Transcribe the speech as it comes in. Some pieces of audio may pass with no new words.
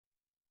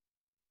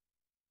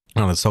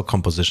Now let's talk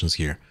compositions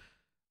here.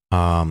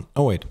 Oh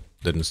wait,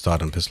 didn't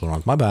start on pistol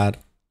round. My bad.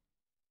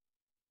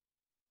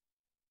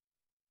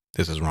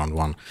 This is round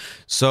 1.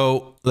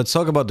 So let's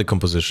talk about the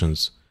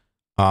compositions.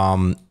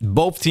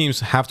 Both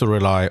teams have to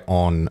rely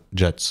on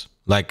jets.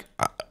 Like,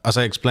 as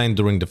I explained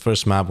during the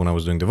first map when I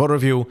was doing the VoD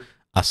review,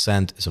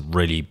 Ascent is a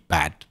really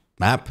bad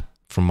map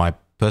from my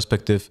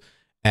perspective.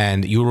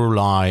 And you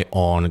rely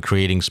on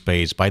creating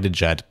space by the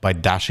jet, by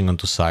dashing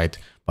onto site,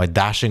 by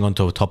dashing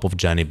onto the top of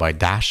Jenny, by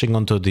dashing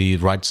onto the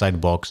right side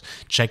box,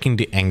 checking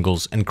the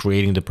angles and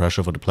creating the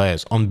pressure for the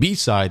players. On B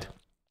side,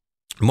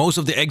 most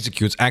of the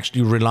executes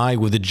actually rely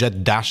with the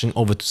jet dashing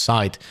over to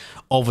site,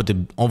 over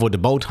the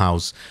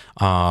boathouse,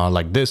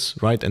 like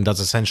this, right? And that's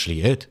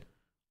essentially it.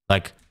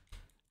 Like,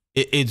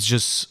 it's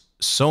just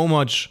so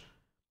much.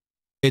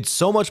 It's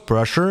so much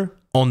pressure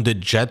on the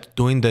jet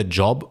doing the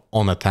job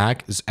on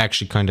attack is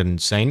actually kind of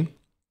insane.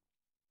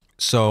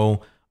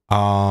 So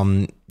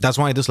that's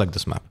why I dislike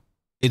this map.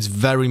 It's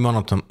very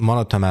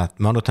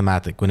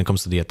monothematic when it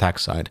comes to the attack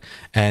side.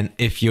 And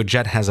if your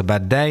jet has a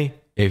bad day,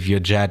 if your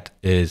jet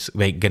is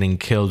like getting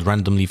killed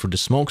randomly for the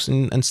smokes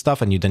and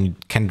stuff, and you then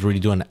can't really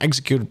do an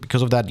execute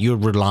because of that, you're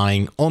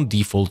relying on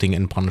defaulting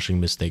and punishing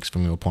mistakes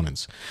from your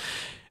opponents,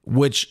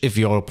 which if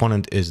your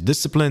opponent is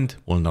disciplined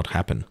will not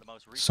happen.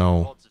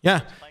 So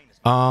yeah,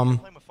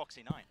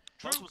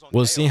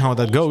 we'll see how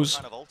that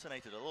goes.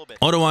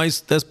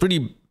 Otherwise, there's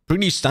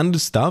pretty standard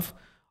stuff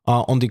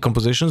on the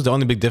compositions. The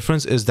only big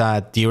difference is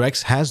that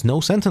DRX has no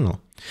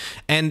sentinel,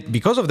 and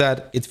because of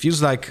that, it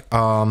feels like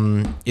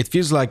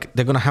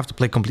they're gonna have to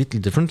play completely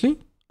differently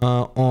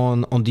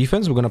on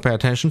defense. We're gonna pay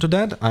attention to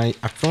that.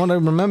 From what I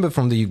remember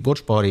from the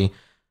watch party,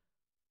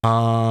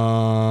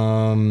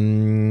 round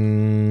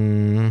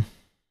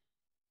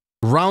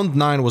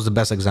 9 was the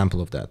best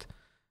example of that.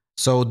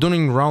 So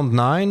during round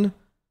 9,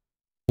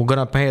 we're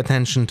gonna pay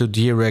attention to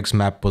DRX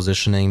map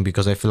positioning,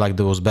 because I feel like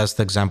that was best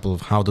example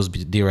of how does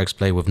DRX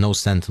play with no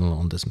sentinel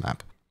on this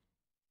map.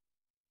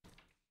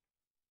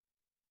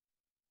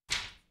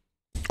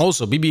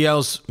 Also,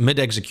 BBL's mid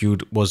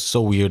execute was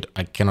so weird,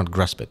 I cannot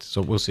grasp it.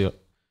 So we'll see. Going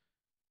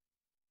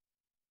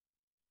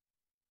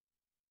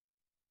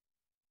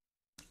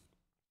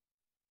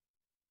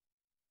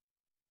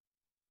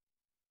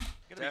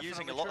to be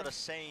using a lot of the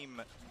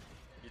same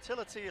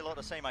utility, a lot of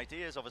the same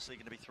ideas obviously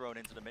going to be thrown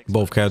into the mix.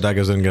 Both Chaos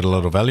Daggers didn't get a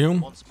lot of value.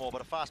 Once more,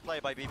 but a fast play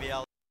by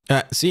BBL.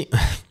 See.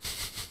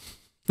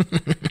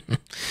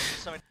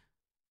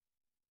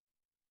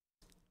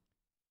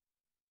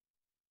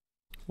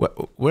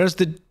 Where's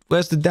the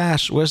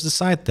dash? Where's the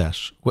side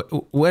dash?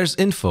 Where's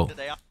info?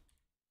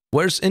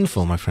 Where's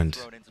info, my friend?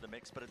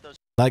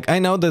 Like, I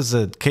know there's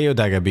a KO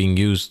dagger being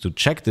used to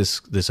check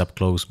this up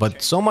close,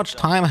 but so much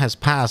time has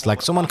passed.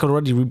 Like, someone could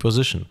already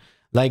reposition.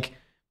 Like,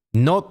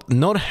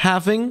 not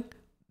having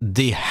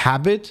the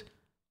habit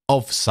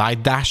of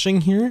side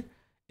dashing here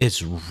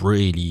is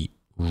really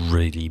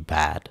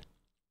bad.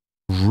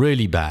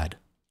 Really bad.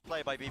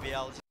 Play by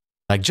BBL.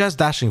 Like, just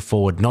dashing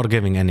forward, not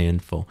giving any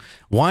info.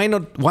 Why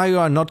not? Why you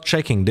are not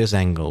checking this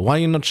angle? Why are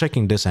you not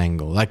checking this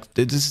angle? Like,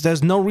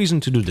 there's no reason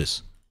to do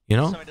this, you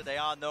know? Something that they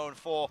are known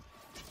for.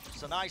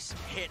 It's a nice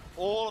hit,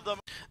 all of them.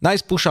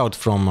 Nice push out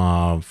from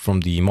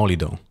the Molly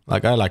though.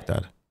 Like, I like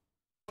that.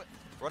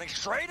 Running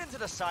straight into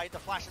the side, the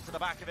flash into the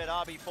back of it.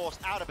 RB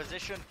forced out of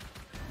position.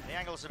 The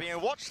angles are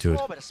being watched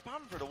for, but a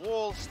spam through the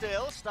wall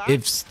still.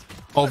 If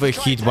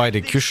overheat by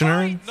the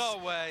cushioner,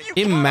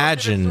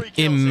 imagine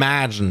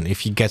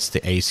if he gets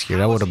the ace here.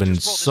 That would have been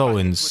so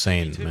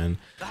insane, man.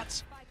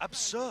 That's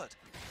absurd.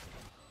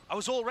 I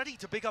was all ready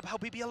to big up how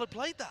BBL had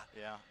played that.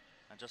 Yeah,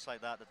 and just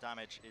like that, the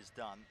damage is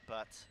done,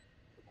 but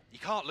you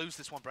can't lose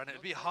this one, Brennan.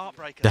 It'd be a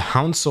heartbreaker. The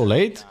Hound so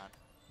late?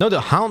 No, the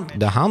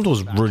Hound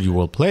was really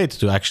well played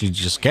to actually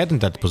just get in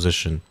that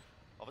position.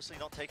 Obviously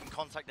not taking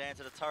contact there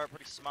into the turret,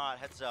 pretty smart,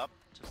 heads up,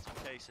 just in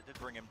case it did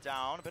bring him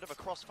down. A bit of a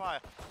crossfire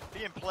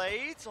being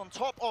played on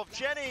top of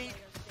Jenny.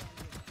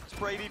 It's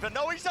Brave even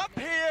though he's up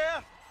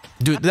here.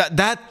 Dude,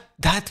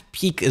 that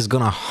peak is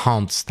gonna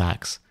haunt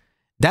Stacks.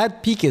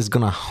 That peak is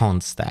gonna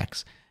haunt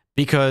Stacks.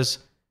 Because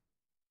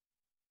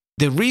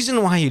the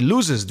reason why he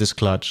loses this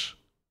clutch,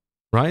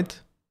 right?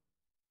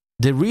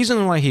 The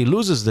reason why he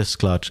loses this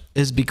clutch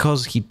is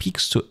because he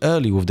peaks too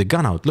early with the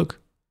gun out. Look,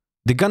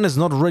 the gun is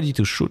not ready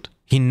to shoot.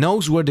 He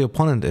knows where the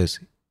opponent is.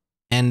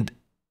 And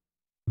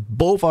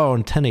both are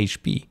on 10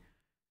 HP.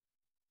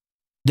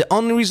 The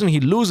only reason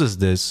he loses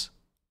this,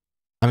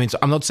 I mean, so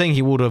I'm not saying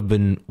he would have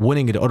been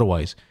winning it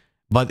otherwise,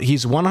 but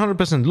he's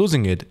 100%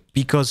 losing it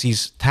because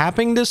he's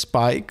tapping the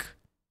spike,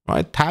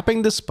 right?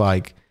 Tapping the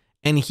spike,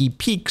 and he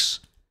peaks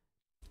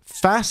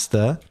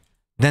faster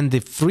than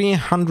the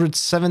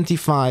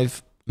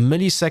 375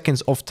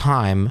 milliseconds of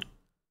time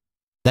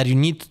that you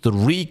need to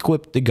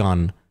re-equip the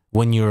gun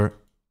when you're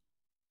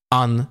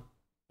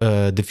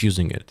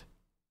defusing it.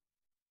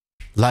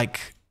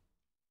 Like,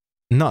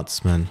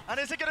 nuts, man. And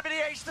is it going to be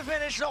the ace to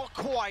finish? Not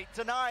quite.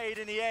 Denied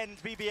in the end.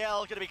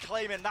 BBL going to be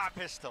claiming that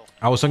pistol.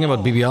 I was talking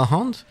about BBL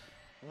Hunt.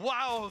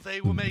 Wow,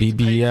 they were made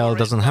BBL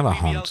doesn't have a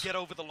BBL Hunt. get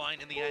over the line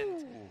in the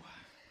end.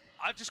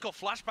 I've just got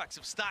flashbacks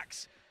of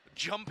Stacks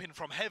jumping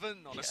from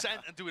heaven on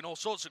Ascent and doing all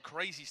sorts of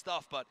crazy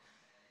stuff, but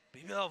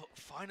BBL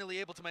finally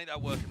able to make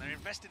that work, and they're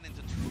investing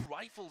into 2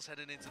 rifles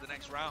heading into the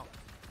next round.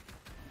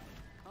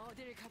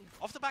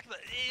 Off the back of that,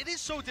 it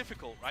is so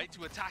difficult, right,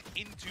 to attack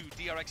into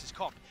DRX's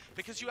comp,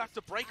 because you have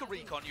to break a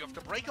recon, you have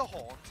to break a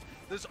haunt,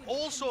 there's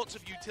all sorts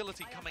of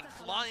utility coming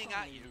flying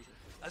at you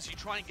as you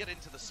try and get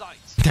into the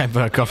sites.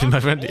 Temper coffee, my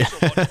friend.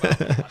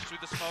 Through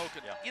the smoke,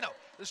 and, you know,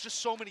 there's just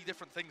so many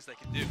different things they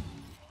can do.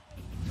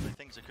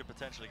 Things that could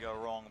potentially go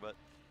wrong, but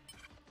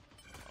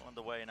well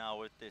underway now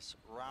with this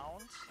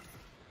round.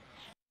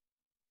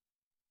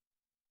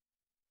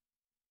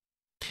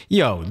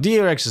 Yo,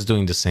 DRX is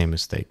doing the same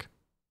mistake.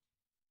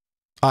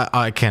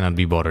 I cannot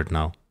be bothered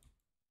now.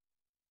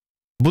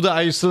 Buddha,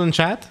 are you still in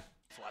chat?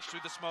 Flash through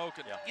the smoke,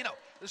 and you know,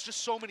 there's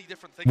just so many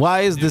different things.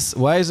 Why is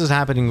this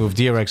happening with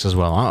DRX as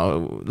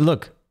well?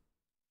 Look,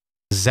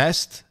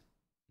 Zest,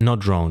 no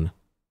drone.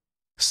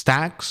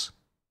 Stacks,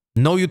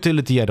 no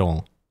utility at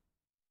all.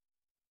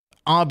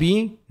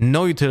 RB,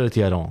 no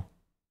utility at all.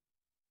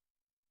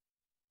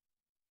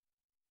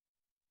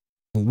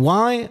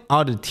 Why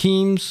are the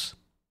teams,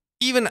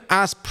 even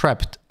as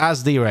prepped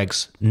as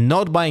DRX,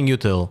 not buying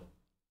util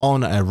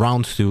on a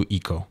round 2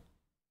 eco?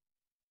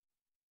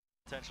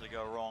 Potentially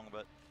go wrong,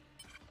 but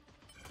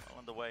well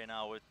underway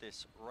now with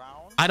this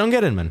round. I don't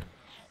get it, man.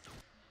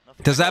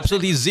 There's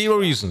absolutely zero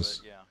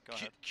reasons. Yeah, go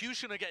ahead.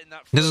 Kushner getting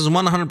that. This is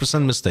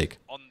 100% mistake.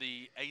 On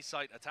the A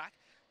site attack,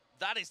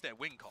 that is their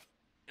win con.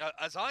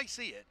 As I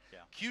see it,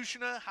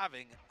 Kushner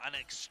having an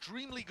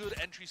extremely good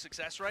entry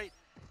success rate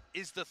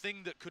is the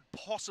thing that could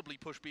possibly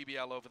push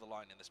BBL over the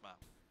line in this map.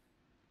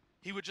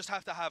 He would just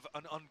have to have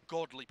an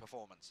ungodly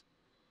performance.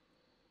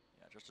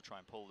 Yeah, just to try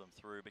and pull them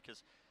through,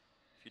 because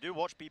if you do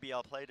watch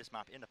BBL play this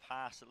map in the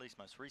past, at least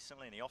most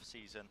recently in the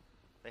off-season,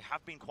 they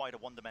have been quite a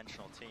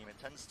one-dimensional team. It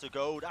tends to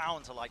go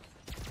down to like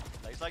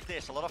plays like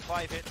this, a lot of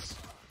 5 hits.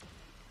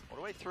 All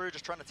the way through,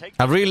 just trying to take.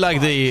 I really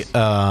like the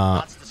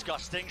that's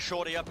disgusting.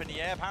 Shorty up in the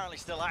air, apparently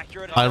still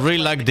accurate. I really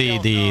like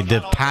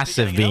the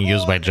passive being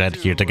used by Jett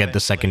here to get the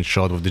second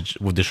shot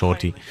with the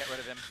shorty.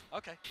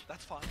 Okay,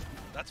 that's fine.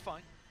 That's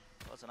fine.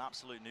 That's an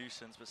absolute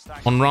nuisance.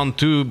 But On round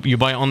 2, you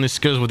buy only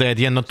skills with the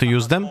idea not to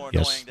use them.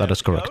 Yes, that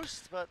is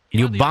correct.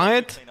 You buy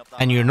it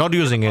and you're not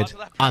using it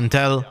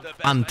until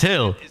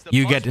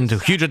you get into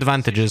huge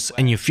advantages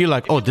and you feel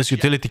like, oh, this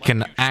utility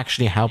can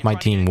actually help my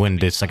team win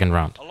this second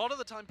round. A lot of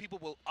the time people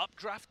will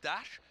updraft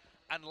dash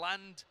and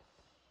land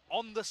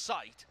on the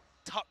site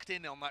tucked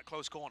in on that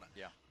close corner.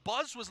 Yeah.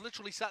 Buzz was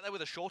literally sat there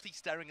with a shorty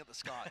staring at the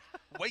sky,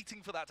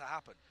 waiting for that to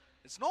happen.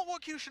 It's not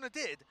what Kushner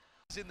did.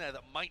 It's in there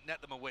that might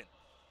net them a win.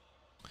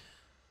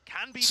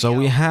 Can BBL So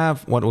we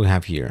have what we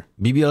have here.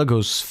 BBL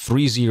goes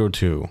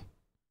 3-0-2.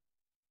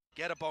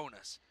 Get a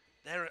bonus.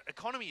 Their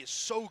economy is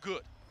so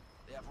good.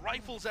 They have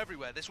rifles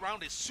everywhere. This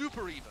round is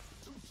super even.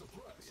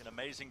 An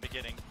amazing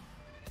beginning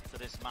to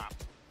this map.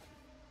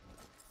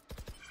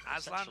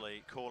 Aslan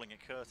Essentially calling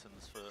it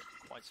curtains for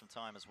quite some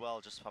time as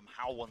well, just from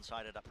how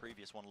one-sided that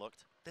previous one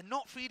looked. They're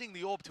not feeding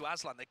the orb to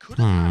Aslan. They could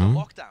have had a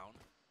lockdown,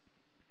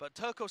 but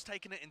Turco's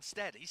taken it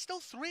instead. He's still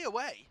 3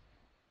 away.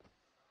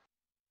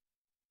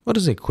 What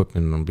is the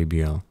equipment on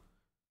BBL?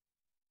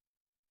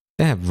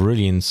 They have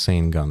really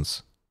insane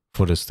guns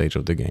for this stage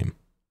of the game.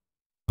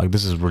 Like,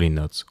 this is really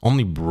nuts.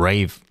 Only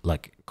Brave,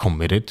 like,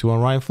 committed to a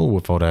rifle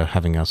without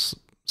having a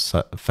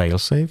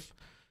failsafe.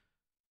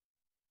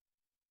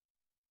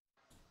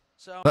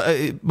 So,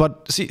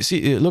 But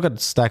see, look at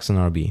Stacks and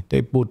RB.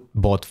 They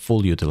bought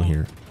full util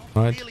here,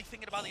 right? really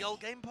thinking about the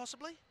old game,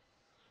 possibly?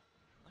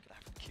 Look at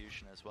that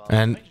confusion as well.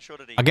 And Making sure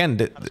that he again,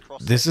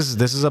 this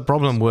is a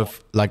problem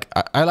with, like,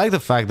 I like the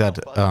fact that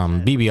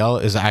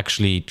BBL is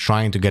actually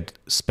trying to get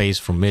space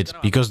from mid,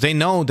 because they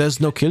know there's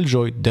no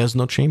Killjoy, there's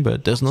no Chamber,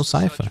 there's no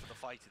Cypher.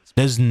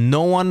 There's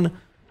no one,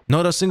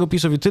 not a single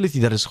piece of utility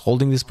that is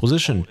holding this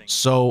position.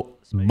 So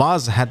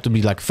Buzz had to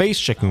be like face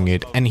checking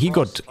it, and he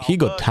got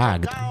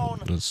tagged.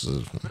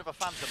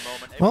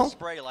 Well,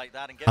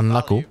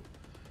 unlucky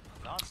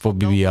for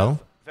BBL.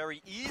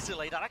 Very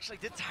easily, that actually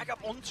did tag up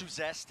onto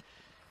Zest.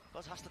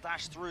 Buzz has to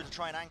dash through to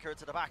try and anchor it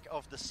to the back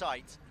of the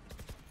site.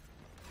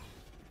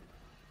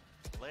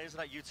 Layers of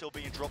that util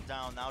being dropped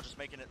down now, just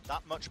making it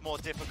that much more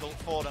difficult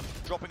for them.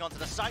 Dropping onto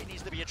the site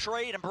needs to be a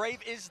trade, and Brave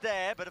is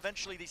there, but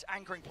eventually these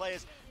anchoring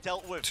players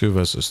dealt with. 2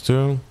 versus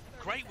 2.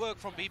 Great work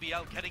from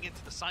BBL getting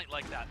into the site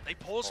like that. They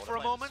paused for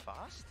a moment.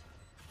 Fast.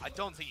 I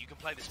don't think you can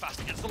play this fast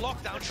against the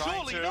lockdown.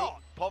 Surely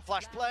not. Pop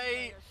flash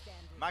play.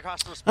 Mag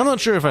has to respect. I'm not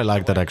sure if I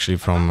like that actually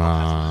from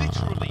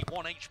Literally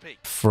 1 HP.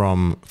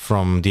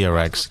 from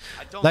DRX.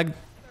 Like,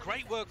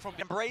 Great work from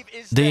Brave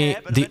is the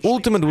there, but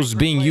ultimate was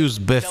being players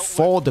used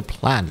before the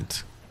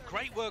plant,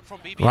 Great work from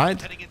BBL right?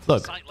 getting into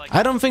Look, the site like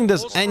I don't think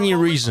there's Paused for a any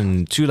moment.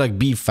 reason to like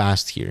be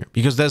fast here,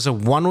 because there's a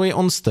one-way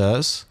on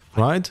stairs,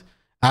 right?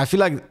 I feel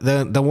like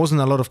there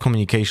wasn't a lot of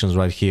communications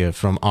right here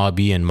from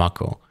RB and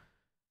Mako.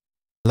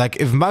 Like,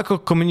 if Mako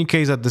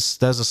communicates that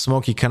there's a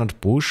smoke he cannot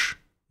push,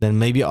 then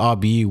maybe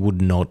RB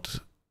would not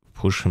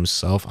push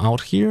himself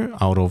out here,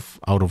 out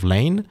of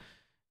lane,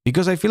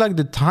 because I feel like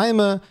the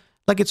timer,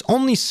 like, it's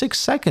only 6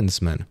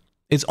 seconds, man.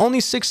 It's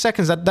only 6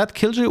 seconds. That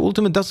Killjoy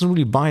ultimate doesn't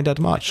really buy that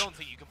much. I don't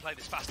think you can play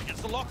this fast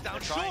against the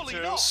lockdown. Surely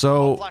not.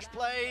 So, Flash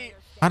play.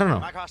 I don't know.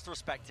 Mako has to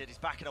respect it. He's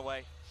backing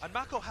away. And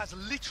Mako has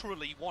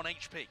literally 1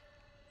 HP.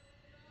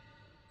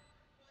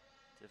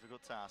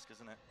 Difficult task,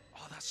 isn't it?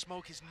 Oh, that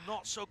smoke is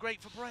not so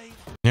great for Brave.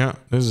 Yeah,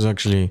 this is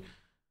actually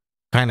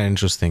kind of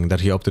interesting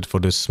that he opted for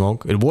this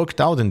smoke. It worked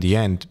out in the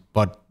end,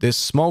 but this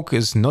smoke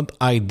is not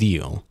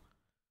ideal,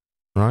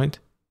 right?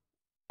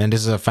 And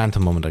this is a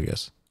phantom moment, I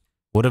guess.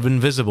 Would have been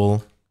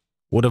visible.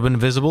 Would have been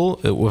visible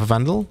with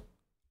Vandal.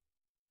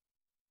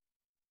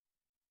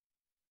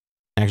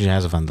 Actually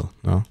has a Vandal.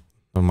 No,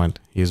 never mind.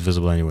 He is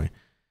visible anyway.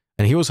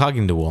 And he was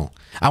hugging the wall.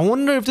 I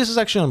wonder if this is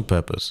actually on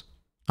purpose.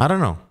 I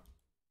don't know.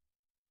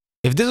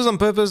 If this is on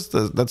purpose,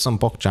 that's some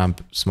PogChamp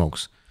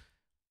smokes.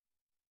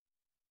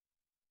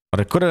 But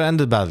it could have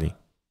ended badly.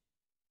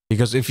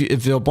 Because if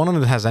the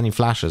opponent has any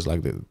flashes,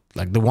 like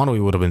the one-way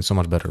would have been so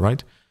much better,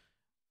 right?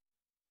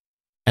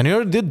 And he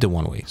already did the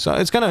one-way. So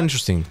it's kind of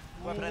interesting.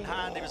 Weapon in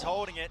hand, he was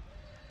holding it,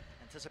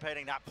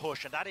 anticipating that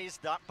push, and that is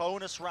that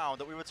bonus round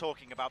that we were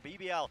talking about.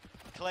 BBL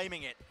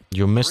claiming it.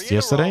 You missed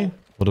yesterday?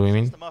 What do we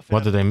mean?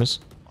 What did I miss?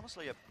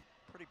 Honestly, a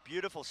pretty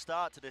beautiful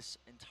start to this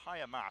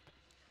entire map.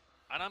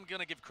 And I'm going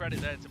to give credit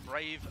there to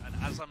Brave and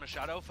Aslam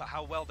Shadow for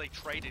how well they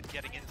traded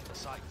getting into the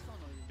site.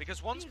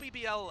 Because once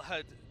BBL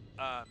had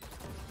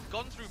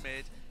gone through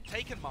mid,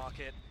 taken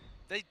market,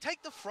 they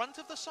take the front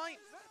of the site,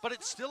 but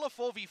it's still a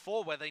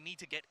 4v4 where they need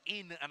to get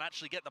in and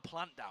actually get the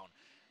plant down.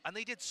 And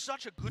they did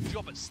such a good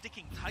job at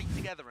sticking tight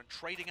together and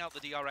trading out the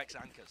DRX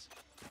anchors.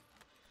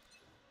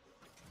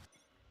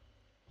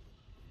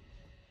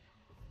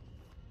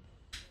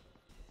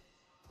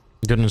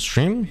 Didn't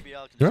stream?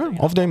 Yeah,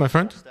 off day, my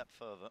friend. Step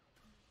further.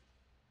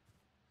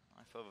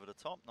 Over the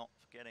top, not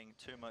getting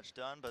too much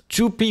done, but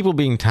 2 people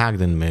being tagged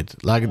in mid.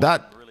 Like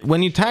that,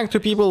 when you tag 2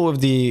 people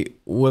with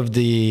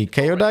the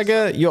KO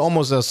dagger, you're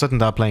almost certain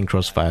they're playing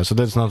crossfire, so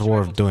that's not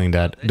worth doing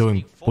that,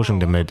 pushing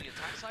the mid.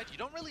 You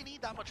don't really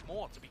need that much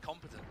more to be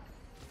competent.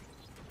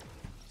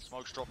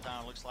 Smoke's dropped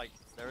down, looks like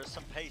there is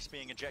some pace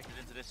being injected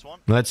into this one.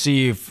 Let's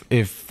see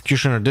if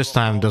Kushner this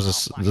time does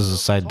a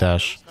side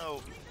dash.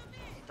 No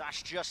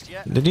dash just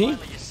yet. Did he?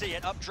 Finally you see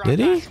it, updraft Did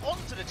he? dash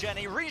onto the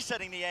Jenny,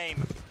 resetting the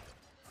aim.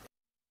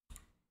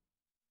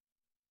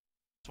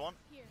 One.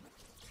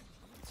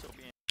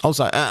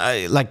 Also,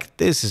 like,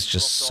 this is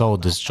just so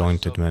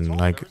disjointed, man.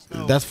 Like,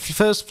 that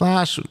first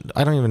flash,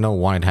 I don't even know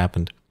why it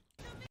happened.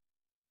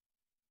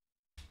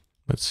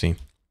 Let's see.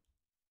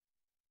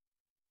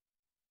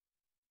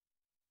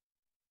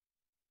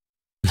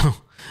 No.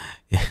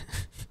 Yeah.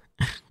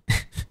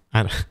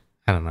 I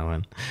don't know,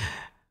 man.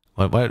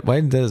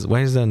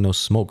 Why is there no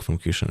smoke from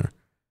Kushner?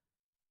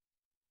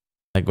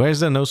 Like, why is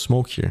there no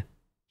smoke here?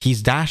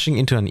 He's dashing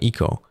into an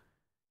eco.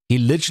 He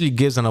literally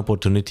gives an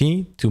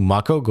opportunity to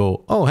Mako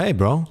go, oh, hey,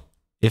 bro,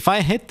 if I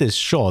hit this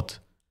shot,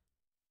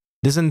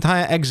 this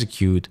entire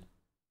execute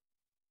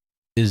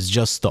is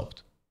just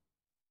stopped.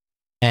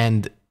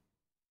 And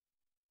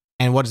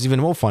what's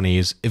even more funny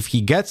is if he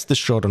gets the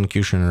shot on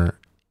Kushner,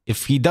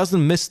 if he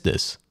doesn't miss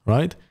this,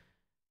 right,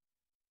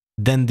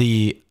 then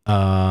the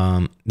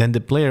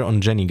player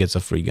on Jenny gets a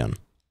free gun.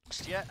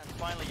 Yeah, and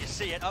finally you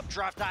see it,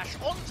 updraft dash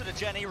onto the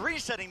Jenny,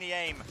 resetting the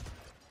aim.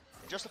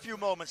 In just a few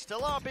moments,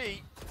 still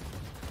RB.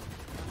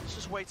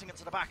 Just waiting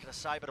into the back of the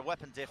side, but a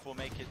weapon diff will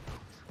make it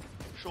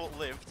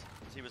short-lived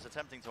as he was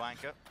attempting to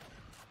anchor.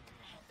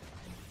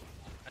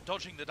 And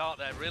dodging the dart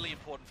there, really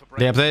important for Brave.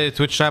 They updated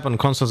Twitch chat on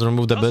consoles,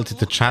 remove the ability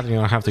to chat, you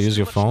don't have to use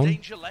your phone.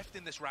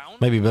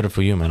 Maybe better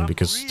for you, man,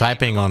 because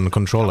typing on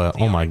controller,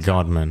 oh my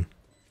god, man.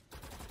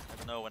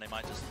 Never know when they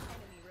might just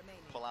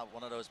pull out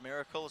one of those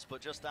miracles,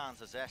 but just down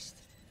to Zest.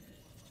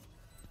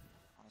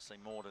 Honestly,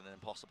 more than an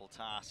impossible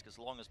task, as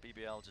long as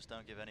BBL just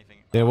don't give anything.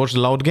 Did I watch the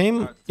loud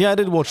game? Yeah, I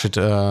did watch it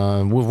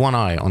with one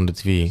eye on the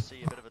TV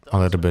a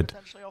little bit.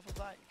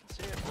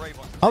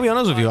 I'll be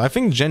honest with you, I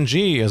think Gen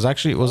G was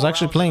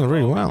actually playing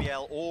really well.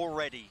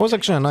 It was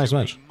actually a nice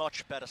match.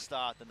 Much better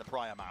start than the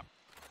prior map.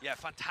 Yeah,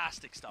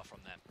 fantastic stuff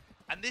from them.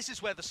 And this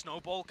is where the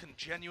snowball can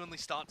genuinely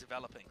start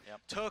developing. Yep.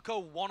 Turco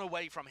 1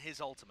 away from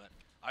his ultimate.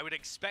 I would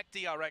expect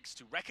DRX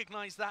to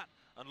recognize that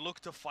and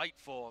look to fight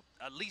for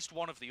at least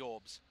one of the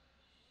orbs.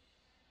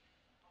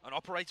 An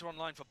operator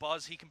online for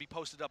Buzz, he can be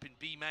posted up in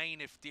B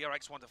main if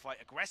DRX want to fight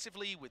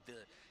aggressively with the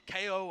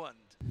KO and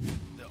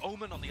the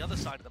Omen on the other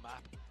side of the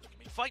map. I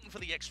mean, fighting for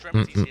the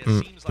extremities here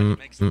seems like it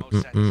makes the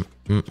most sense.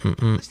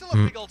 They still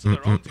have big ults of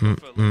their own to go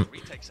for a little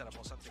retake setup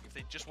or something if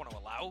they just want to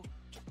allow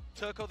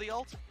Turco the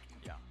ult.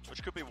 Yeah,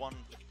 which could be one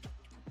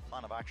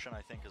plan of action,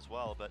 I think, as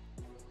well, but...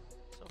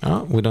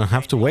 Oh, we don't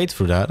have to wait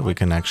for that, we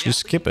can actually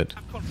skip it.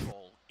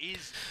 Control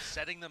is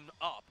setting them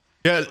up.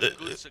 Yeah,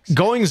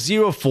 going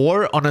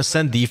 0-4 on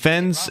Ascent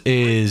defense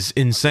is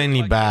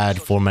insanely bad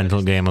for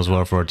mental game as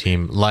well for a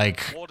team.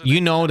 Like,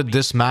 you know that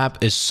this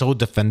map is so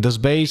defenders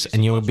based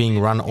and you're being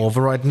run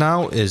over right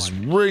now is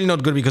really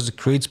not good because it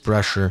creates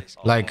pressure.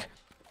 Like,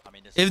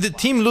 if the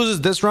team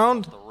loses this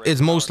round, it's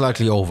most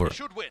likely over.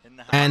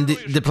 And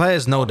the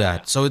players know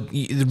that. So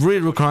it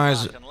really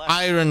requires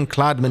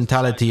ironclad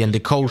mentality and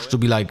the coach to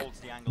be like,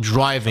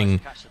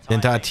 driving the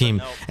entire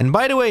team. And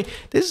by the way,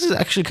 this is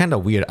actually kind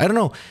of weird. I don't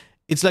know.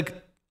 It's like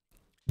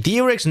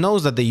DRX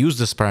knows that they use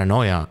this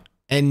paranoia,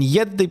 and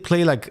yet they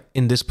play like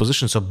in this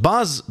position. So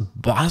Buzz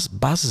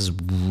is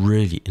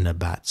really in a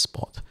bad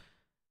spot.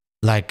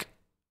 Like,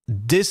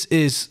 this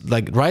is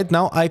like right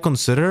now I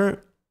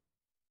consider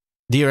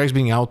DRX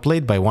being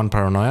outplayed by one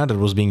paranoia that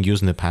was being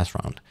used in the past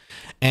round.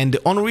 And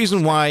the only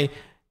reason why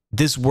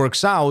this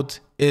works out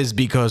is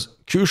because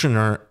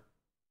Kushner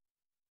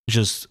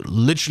just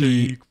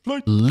literally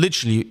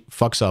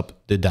fucks up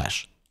the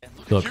dash.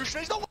 Look,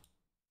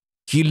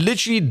 he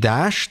literally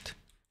dashed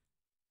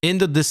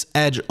into this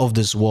edge of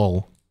this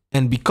wall,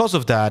 and because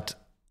of that,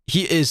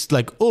 he is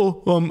like,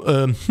 oh,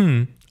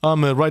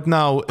 I'm right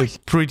now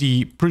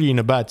pretty in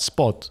a bad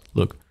spot.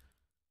 Look,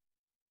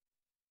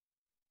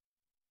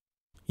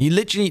 he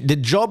literally, the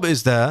job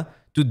is there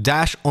to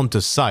dash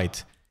onto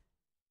site,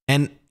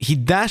 and he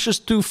dashes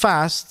too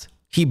fast.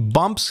 He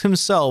bumps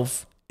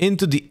himself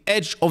into the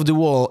edge of the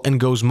wall and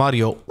goes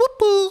Mario,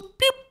 whoop,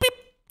 beep, beep,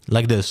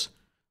 like this,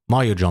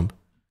 Mario jump,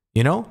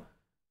 you know?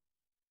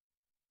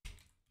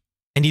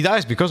 And he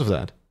dies because of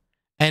that.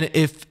 And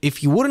if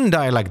he wouldn't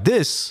die like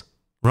this,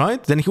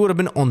 right, then he would have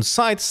been on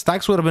site,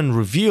 stacks would have been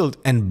revealed,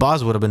 and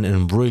Buzz would have been in a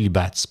really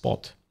bad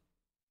spot.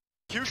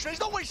 Kushner's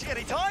not wasting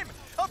any time.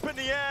 Up in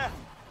the air.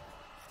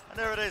 And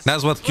there it is.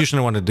 That's what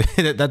Kushner wanted to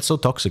do. That's so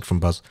toxic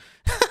from Buzz.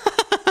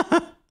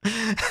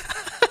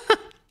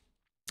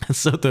 That's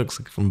so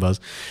toxic from Buzz.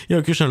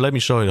 Yo, Kushner, let me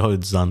show you how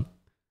it's done.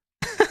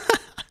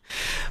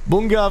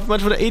 Bunga,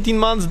 much for the 18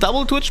 months.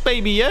 Double Twitch,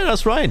 baby. Yeah,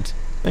 that's right.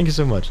 Thank you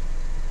so much.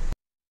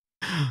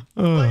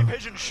 Blade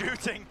Vision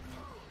shooting.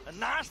 A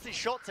nasty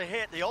shot to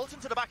hit. The ult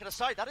into the back of the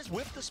site. That is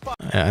with the spot.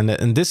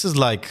 And this is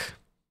like,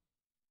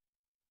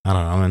 I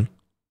don't know, man.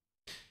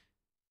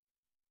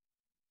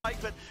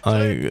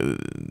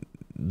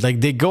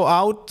 Like they go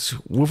out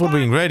without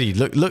being ready.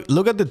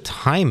 Look at the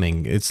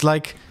timing. It's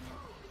like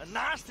a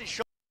nasty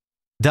shot.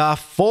 There are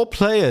 4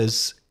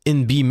 players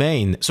in B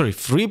main. Sorry,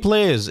 3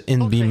 players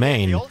in B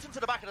main.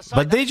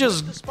 But they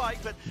just,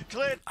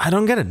 I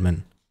don't get it,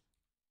 man.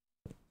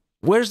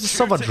 Where's the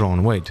Sova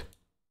drone? Wait.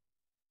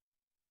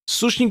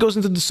 Sushni goes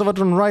into the Sova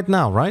drone right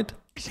now, right?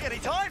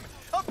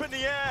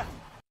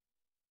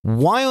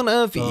 Why on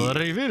earth?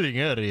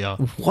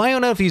 Why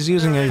on earth he's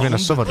using even a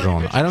Sova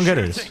drone? I don't get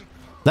it.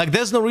 Like,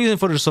 there's no reason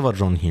for the Sova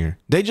drone here.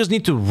 They just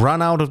need to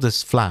run out of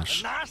this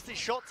flash,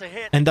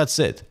 and that's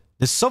it.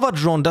 The Sova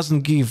drone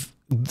doesn't give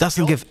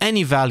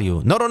any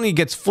value. Not only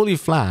gets fully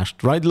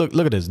flashed, right? Look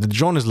at this. The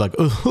drone is like,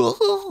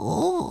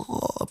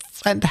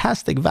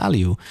 fantastic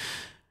value.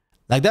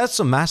 Like, that's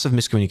a massive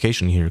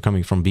miscommunication here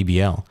coming from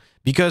BBL.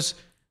 Because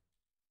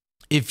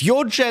if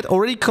your jet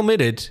already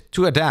committed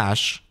to a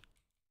dash,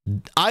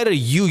 either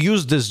you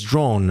use this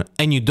drone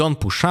and you don't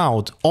push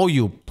out, or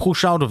you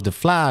push out of the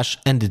flash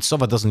and the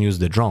Sova doesn't use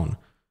the drone.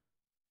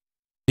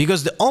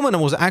 Because the Omen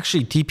was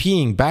actually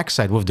TPing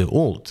backside with the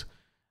ult.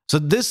 So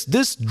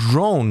this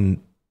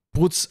drone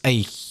puts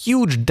a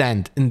huge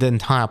dent in the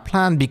entire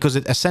plan because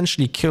it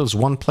essentially kills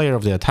one player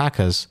of the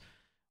attackers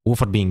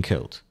without being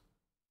killed.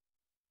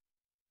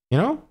 You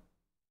know?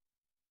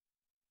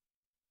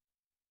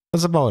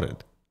 That's about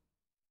it.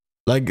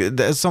 Like,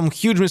 there's some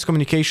huge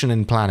miscommunication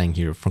in planning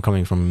here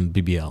coming from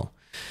BBL.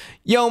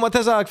 Yo,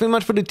 Matezak, very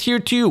much for the tier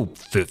 2.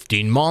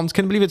 15 months.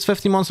 Can't believe it's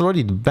 15 months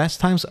already. The best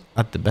times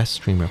at the best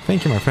streamer.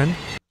 Thank you, my friend.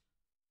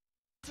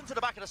 Into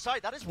the back of the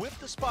site. That is with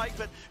the spike,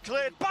 but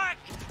cleared back.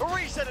 A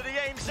reset of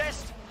the aim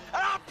zest.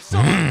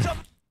 Absolute.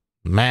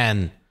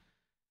 Man,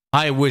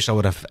 I wish I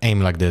would have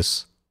aimed like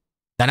this.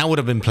 Then I would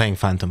have been playing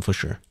Phantom for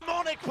sure.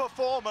 Demonic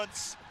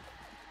performance.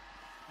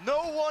 No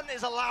one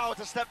is allowed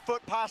to step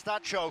foot past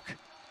that choke.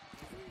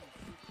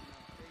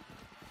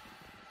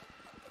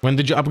 When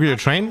did you upgrade your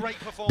train?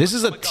 This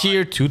is a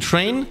tier 2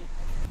 train.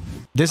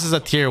 This is a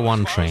tier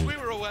 1 train.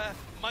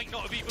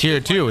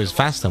 Tier 2 is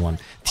faster one.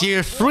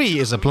 Tier 3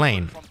 is a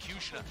plane.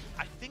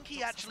 I think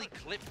he actually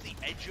clipped the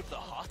edge of the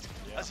hut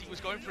as he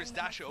was going for his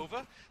dash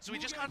over. So he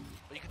just can't.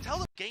 You can tell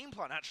the game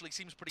plan actually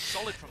seems pretty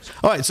solid from.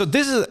 All right, so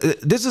this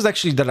is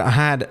actually that I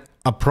had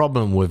a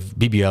problem with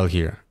BBL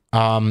here.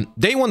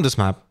 They won this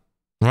map,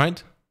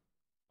 right?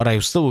 But I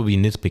still will be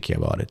nitpicky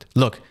about it.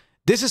 Look.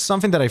 This is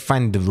something that I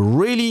find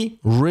really,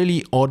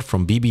 really odd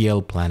from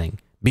BBL planning,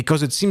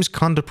 because it seems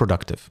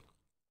counterproductive.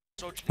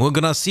 We're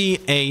gonna see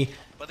a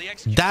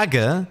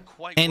dagger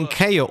and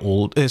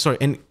KO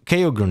and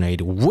KO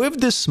grenade with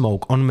the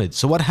smoke on mid.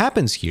 So what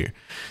happens here?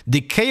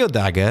 The KO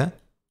dagger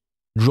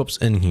drops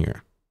in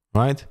here,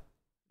 right?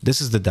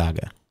 This is the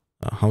dagger.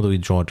 How do we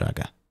draw a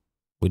dagger?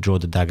 We draw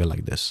the dagger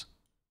like this.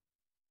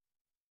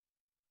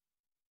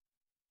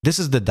 This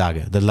is the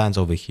dagger that lands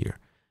over here.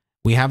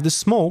 We have the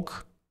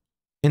smoke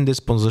in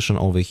this position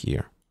over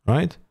here,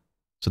 right?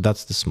 So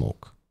that's the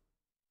smoke.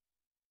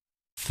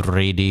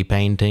 3D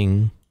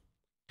painting.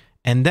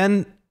 And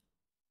then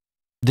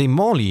the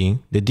molly,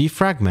 the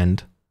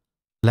defragment,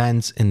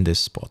 lands in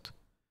this spot.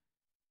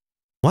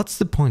 What's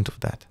the point of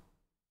that?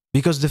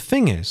 Because the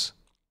thing is,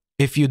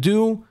 if you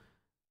do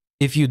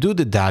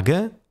the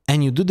dagger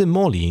and you do the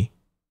molly,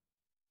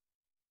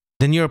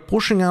 then you're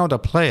pushing out a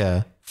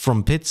player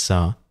from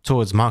Pizza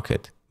towards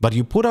market. But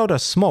you put out a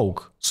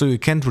smoke, so you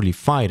can't really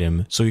fight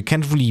him, so you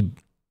can't really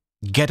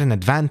get an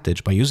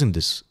advantage by using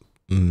this.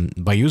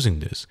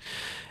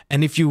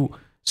 And if you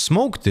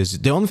smoke this,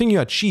 the only thing you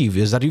achieve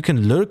is that you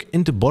can lurk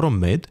into bottom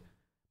mid.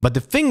 But the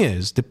thing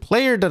is, the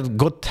player that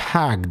got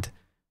tagged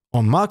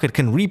on market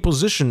can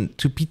reposition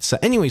to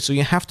Pizza anyway, so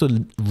you have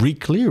to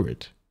re-clear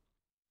it.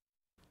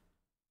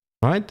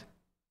 Right?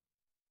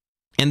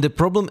 And the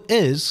problem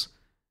is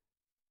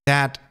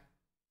that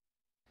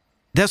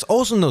there's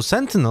also no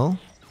Sentinel.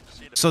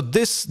 So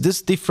this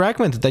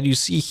defragment that you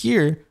see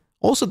here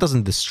also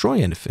doesn't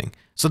destroy anything.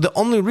 So the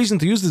only reason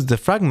to use this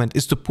defragment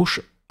is to push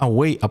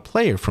away a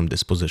player from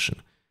this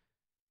position.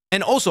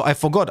 And also, I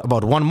forgot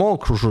about one more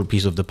crucial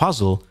piece of the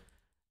puzzle.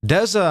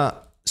 There's a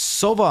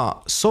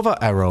Sova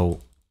arrow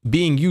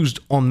being used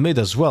on mid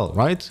as well,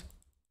 right?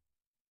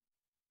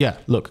 Yeah,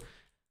 look.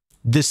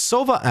 This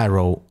Sova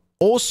arrow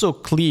also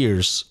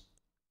clears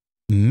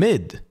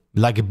mid,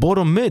 like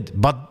bottom mid,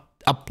 but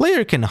a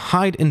player can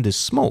hide in the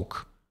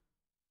smoke.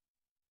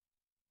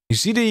 You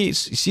see the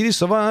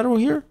Sova arrow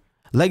here?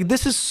 Like,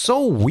 this is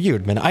so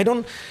weird, man.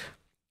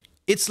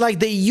 It's like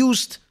they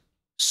used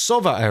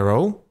Sova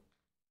arrow,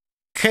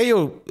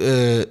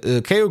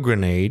 KO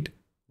grenade,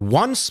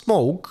 one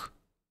smoke,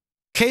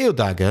 KO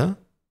dagger,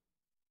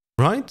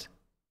 right?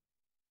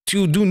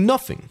 To do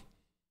nothing.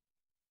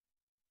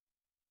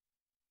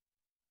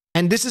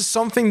 And this is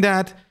something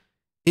that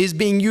is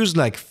being used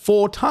like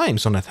 4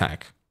 times on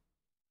attack.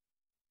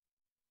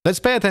 Let's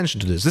pay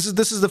attention to this.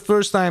 This is the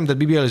first time that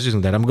BBL is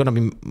using that. I'm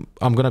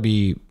gonna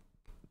be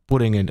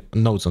putting in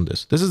notes on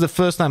this. This is the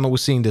first time I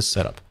was seeing this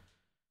setup.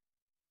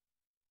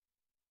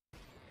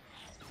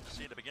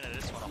 See at the beginning of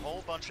this one, a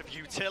whole bunch of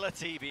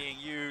utility being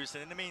used,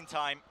 and in the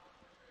meantime,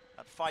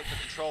 that fight for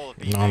control of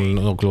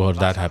BBL. No clue how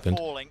that happened.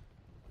 Falling.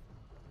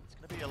 It's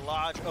going to be a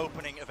large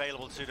opening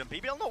available to them.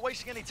 BBL not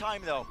wasting any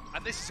time though.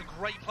 And this is a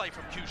great play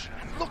from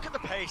Kushner. Look at the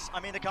pace. I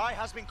mean, the guy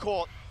has been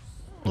caught.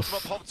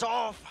 Ultimate popped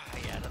off.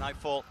 Yeah, the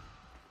Nightfall.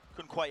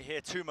 Couldn't quite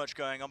hear too much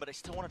going on, but they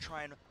still want to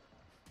try and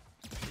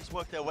just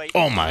work their way.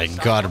 Oh my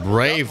god,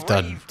 Brave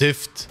that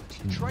diffed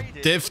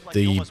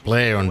the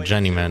player on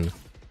Jenny, man.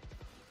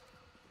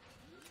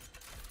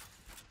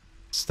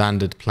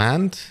 Standard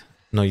plant.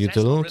 No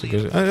util.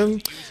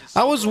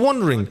 I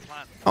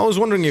was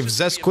wondering if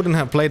Zest couldn't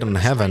have played on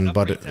Heaven,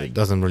 but it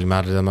doesn't really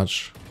matter that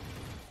much.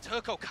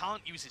 Turco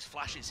can't use his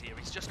flashes here.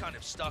 He's just kind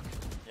of stuck.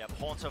 Yeah,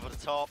 Haunt over the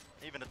top.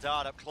 Even a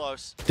dart up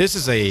close. This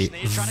is a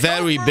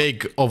very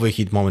big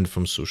overheat moment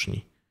from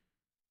Sushni.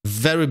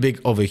 Very big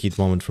overheat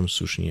moment from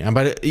Sushni. And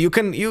but you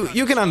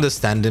can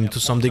understand him to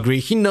some degree.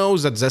 He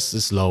knows that Zest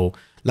is low.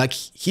 Like,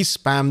 he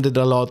spammed it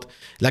a lot.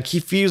 Like, he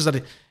feels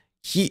that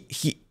he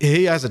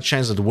has a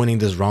chance at winning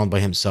this round by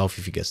himself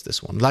if he gets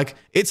this one. Like,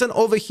 it's an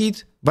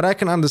overheat, but I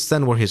can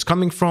understand where he's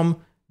coming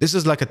from. This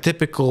is like a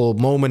typical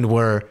moment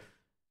where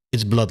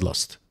it's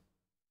bloodlust.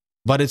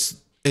 But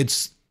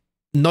it's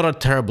not a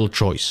terrible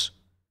choice.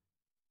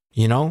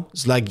 You know?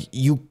 It's like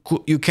you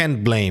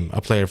can't blame a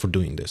player for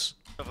doing this.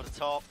 Over the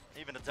top,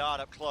 even a dart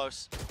up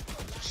close.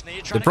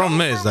 The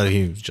problem is that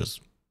he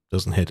just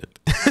doesn't hit it.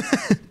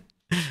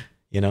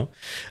 You know?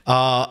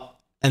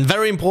 And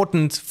very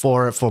important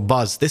for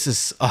Buzz. This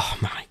is, oh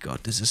my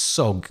god, this is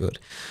so good.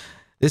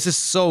 This is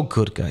so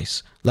good,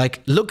 guys.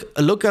 Like, look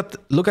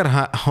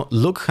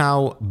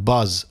how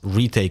Buzz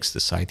retakes the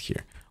site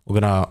here. We're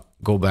gonna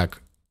go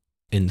back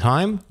in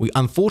time. We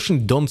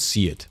unfortunately don't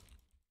see it.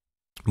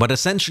 But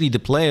essentially the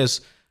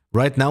players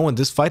right now when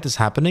this fight is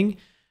happening,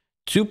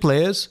 2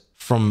 players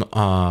from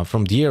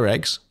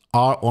DRX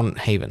are on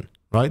Haven,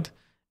 right?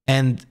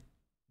 And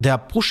they are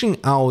pushing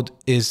out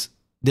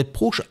they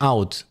push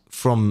out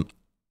from,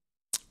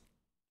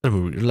 let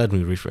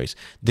me rephrase.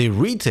 The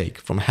retake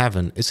from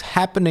Heaven is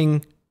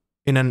happening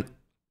in an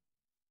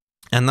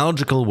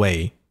analogical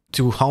way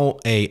to how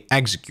a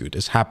execute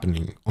is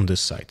happening on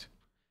this site.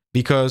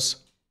 Because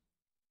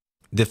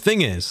the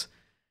thing is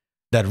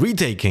that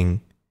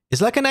retaking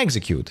is like an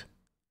execute,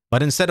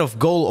 but instead of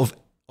goal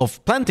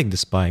of planting the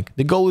spike,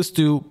 the goal is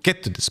to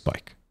get to the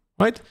spike,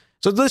 right?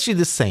 So it's literally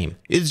the same.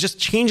 It just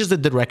changes the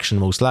direction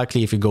most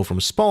likely if you go from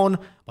spawn,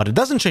 but it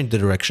doesn't change the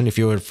direction if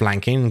you're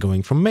flanking and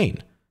going from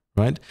main,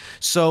 right?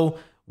 So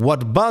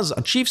what Buzz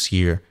achieves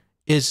here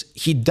is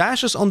he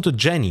dashes onto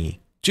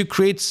Jenny to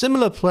create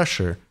similar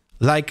pressure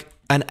like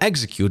an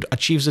execute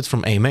achieves it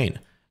from A main.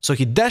 So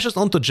he dashes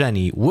onto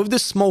Jenny with the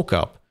smoke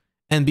up,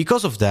 and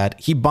because of that,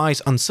 he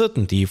buys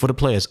uncertainty for the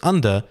players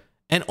under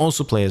and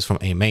also players from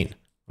A main,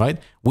 right?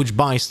 Which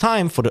buys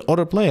time for the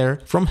other player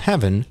from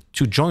Heaven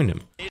to join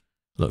him.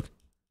 Look,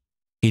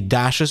 he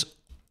dashes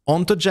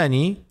onto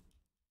Jenny,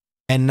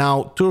 and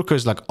now Turco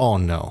is like, oh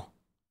no,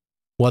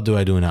 what do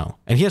I do now?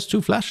 And he has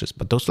 2 flashes,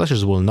 but those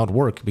flashes will not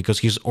work because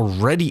he's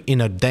already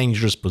in a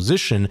dangerous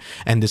position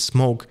and the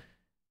smoke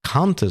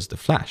counters the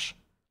flash,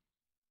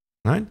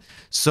 right?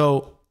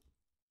 So,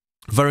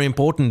 very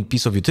important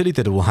piece of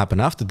utility that will happen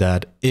after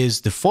that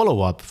is the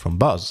follow-up from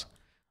Buzz.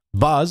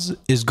 Buzz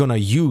is gonna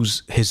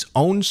use his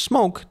own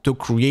smoke to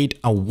create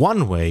a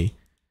one-way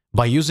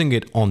by using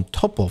it on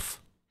top of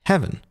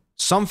heaven.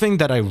 Something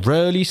that I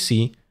rarely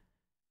see,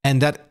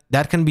 and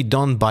that can be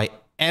done by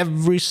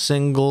every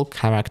single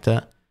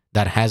character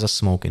that has a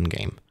smoke in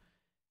game.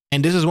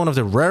 And this is one of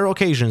the rare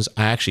occasions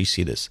I actually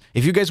see this.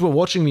 If you guys were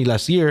watching me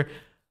last year,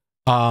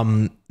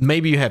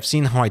 maybe you have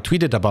seen how I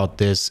tweeted about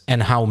this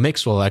and how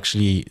Mixwell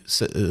actually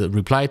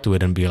replied to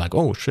it and be like,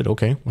 oh shit,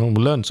 okay, well,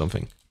 we learned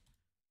something.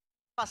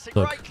 Classic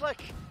Look. right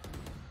click.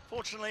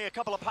 Fortunately, a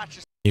couple of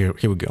patches Here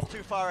we go.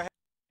 too far ahead.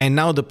 And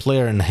now the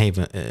player in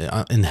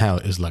hell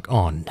is like,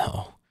 oh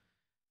no.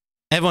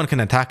 Everyone can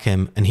attack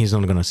him and he's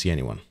not gonna see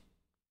anyone.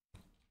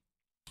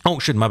 Oh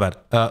shit, my bad.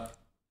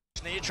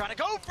 You're trying to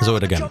go for So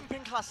it again.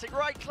 jumping classic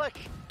right click.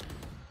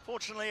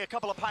 Fortunately, a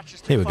couple of patches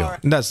too Here we go. far.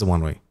 That's the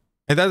one way.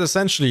 And that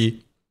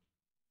essentially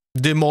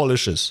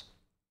demolishes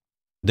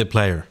the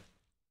player.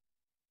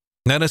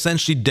 That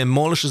essentially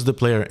demolishes the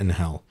player in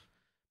hell.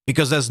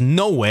 Because there's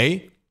no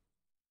way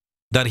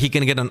that he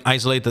can get an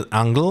isolated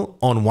angle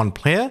on one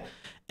player,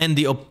 and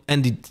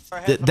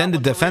then the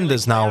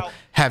defenders now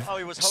have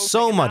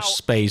so much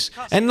space.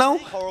 And now,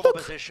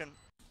 look,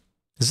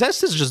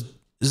 Zest is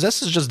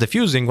just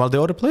defusing while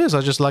the other players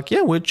are just like,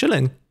 yeah, we're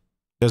chilling.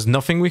 There's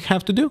nothing we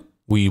have to do.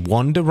 We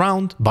won the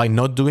round by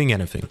not doing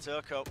anything.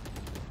 Turco.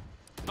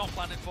 Not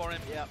planning for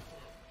him. Yeah.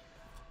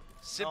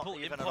 Simple Not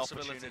even an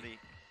impossibility. opportunity.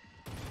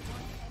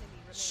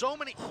 So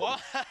many.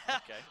 What?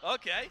 Okay.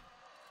 Okay.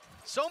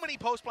 So many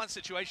post-plant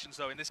situations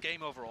though in this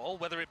game overall,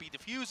 whether it be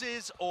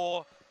defuses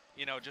or,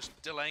 you know, just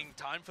delaying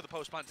time for the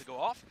post-plant to go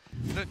off.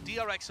 The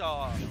DRX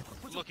are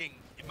looking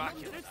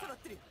immaculate.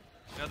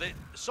 You know,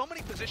 so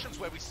many positions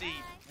where we see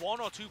 1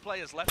 or 2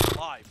 players left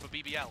alive for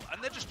BBL,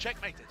 and they're just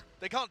checkmated.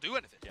 They can't do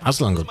anything.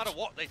 Aslan Doesn't got matter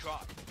what they try.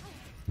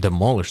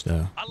 demolished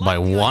there I by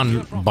like the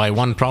idea from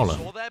one what prowler.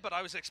 we saw there, but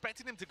I was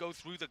expecting him to go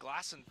through the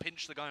glass and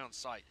pinch the guy on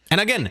sight. And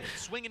again,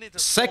 Swinging into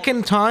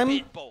second spawn was a time,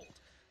 bit bold.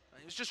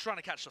 He was just trying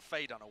to catch the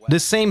fade unaware. the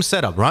same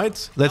setup,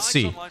 right? Let's Nice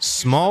see. online execution this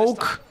Smoke,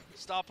 time.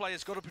 Star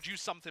player's got to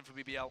produce something for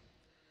BBL.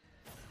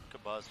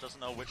 Buzz doesn't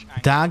know which angle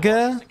Dagger.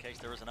 to watch, in case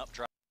there is an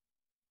updraft.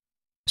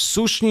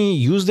 Sushni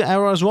used the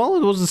arrow as well.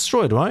 It was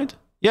destroyed, right?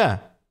 Yeah.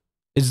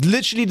 It's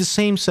literally the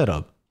same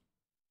setup.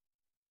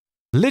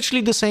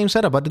 Literally the same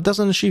setup, but it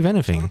doesn't achieve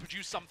anything.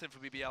 Produce something for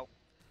BBL.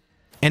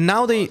 And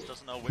now they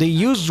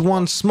used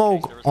one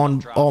smoke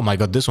on. Oh my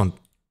god, this one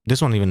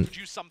even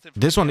Produce something for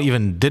this one BBL.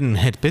 even didn't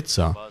hit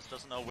Pizza. Buzz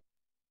doesn't know which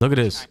Look at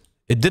this.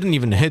 It didn't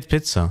even hit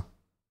Pizza.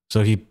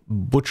 So he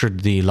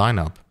butchered the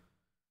lineup.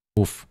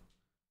 Oof.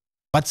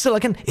 But still,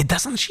 again, it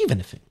doesn't achieve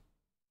anything.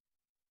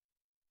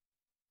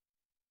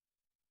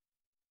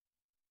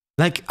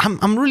 Like,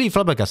 I'm really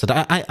flabbergasted.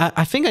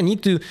 I think I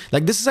need to,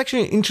 like, this is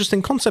actually an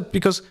interesting concept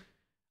because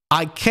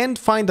I can't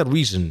find a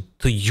reason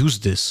to use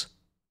this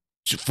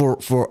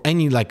for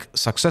any, like,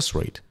 success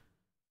rate.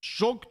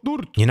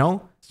 You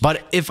know?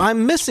 But if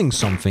I'm missing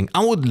something,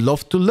 I would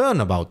love to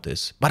learn about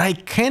this. But I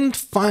can't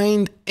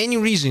find any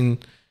reason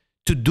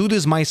to do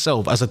this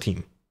myself as a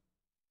team.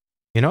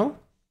 You know?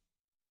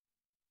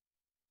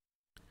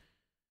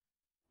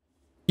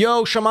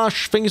 Yo,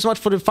 Shamash, thank you so much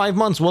for the 5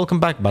 months. Welcome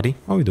back, buddy.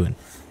 How are you doing?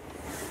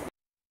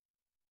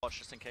 watch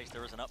just in case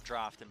there is an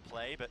updraft in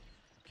play, but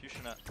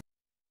Kushner.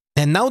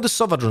 And now the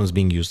Sova drone is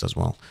being used as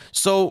well.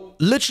 So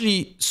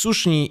literally,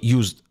 Sushni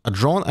used a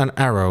drone and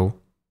arrow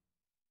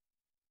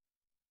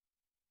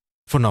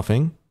for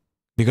nothing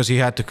because he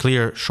had to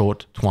clear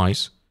short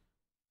twice.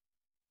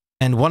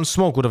 And one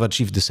smoke would have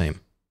achieved the same.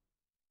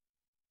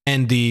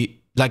 And the,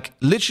 like,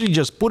 literally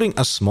just putting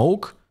a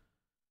smoke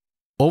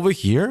over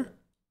here,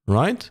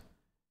 right?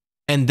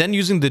 And then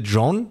using the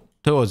drone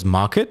towards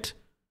market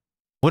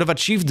would have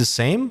achieved the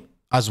same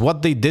as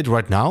what they did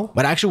right now,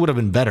 but actually would have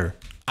been better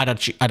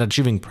at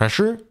achieving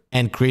pressure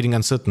and creating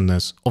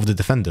uncertainness of the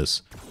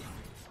defenders.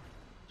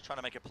 Trying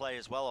to make a play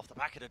as well off the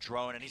back of the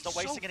drone, and he's not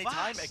So wasting any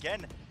time fast.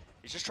 again.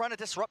 He's just trying to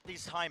disrupt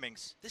these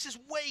timings. This is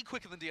way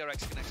quicker than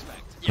DRX can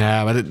expect.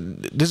 Yeah, but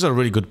this is a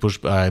really good push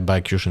by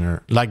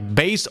Kushner. Like,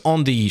 based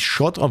on the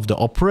shot of the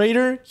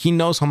operator, he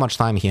knows how much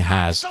time he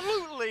has.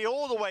 Absolutely,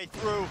 all the way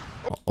through.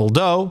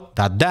 Although,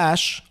 that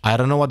dash, I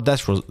don't know what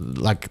dash was.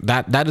 Like,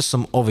 that is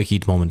some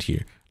overheat moment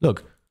here.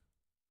 Look.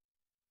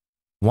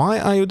 Why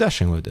are you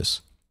dashing with this?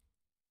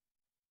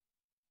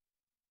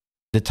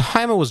 The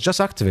timer was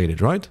just activated,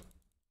 right?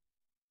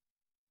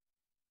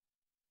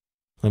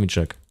 Let me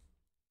check.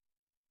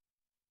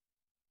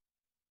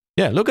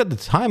 Yeah, look at the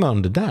timer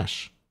on the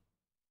dash.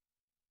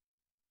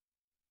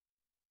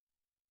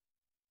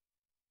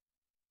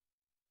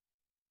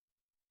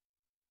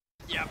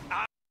 Yeah,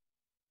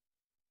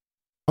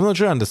 I'm not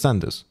sure I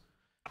understand this.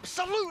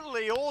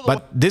 absolutely, all the way.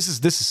 But this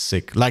is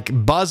sick. Like,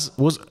 Buzz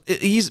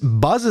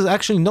is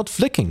actually not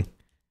flicking.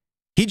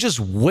 He just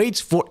waits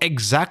for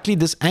exactly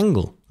this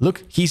angle.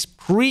 Look, he's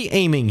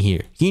pre-aiming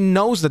here. He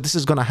knows that this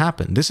is gonna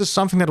happen. This is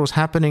something that was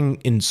happening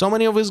in so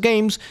many of his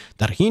games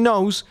that he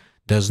knows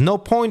there's no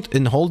point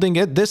in holding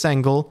it this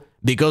angle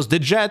because the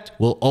jet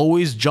will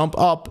always jump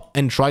up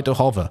and try to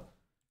hover.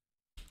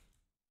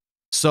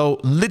 So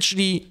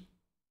literally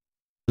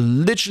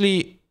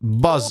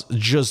Buzz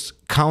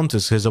just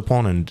counters his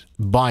opponent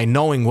by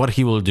knowing what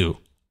he will do.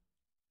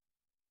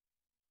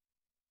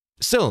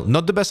 Still,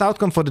 not the best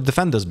outcome for the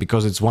defenders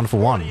because it's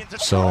 1-for-1.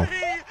 So,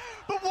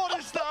 but what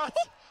is that?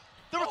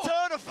 The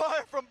return of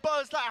fire from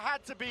Buzz, that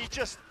had to be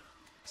just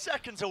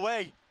seconds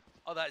away.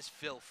 Oh, that is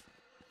filth.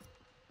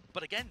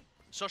 But again,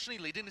 Soshni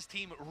leading his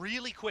team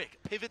really quick,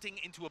 pivoting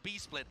into a B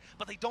split,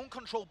 but they don't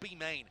control B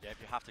main. Yeah,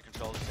 if you have to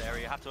control this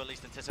area, you have to at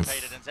least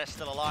anticipate it, and Zest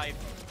still alive,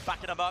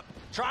 backing him up,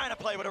 trying to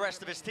play with the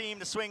rest of his team,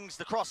 the swings,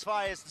 the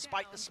crossfires,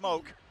 despite the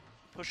smoke,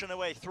 pushing their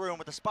way through, and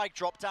with the spike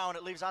drop down,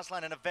 it leaves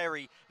Aslan in a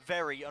very,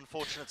 very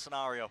unfortunate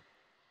scenario.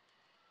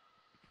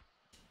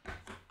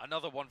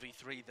 Another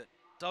 1v3 that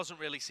doesn't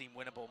really seem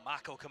winnable.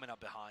 Mako coming up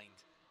behind.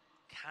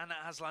 Can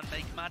Aslan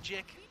make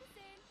magic?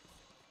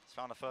 He's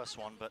found the first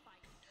one, but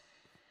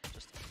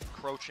just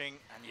encroaching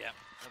and yeah,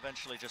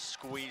 eventually just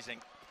squeezing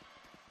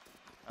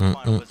that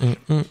final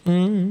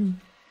position.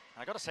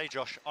 I gotta say,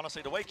 Josh,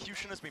 honestly, the way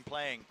Cushion has been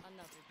playing,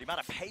 the amount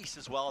of pace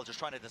as well, just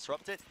trying to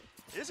disrupt it,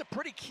 it is a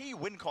pretty key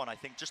win con, I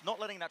think. Just not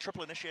letting that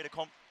triple initiator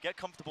get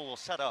comfortable or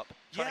set up,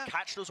 trying to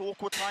catch those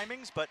awkward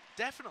timings, but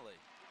definitely.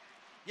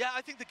 Yeah,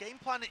 I think the game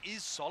plan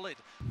is solid,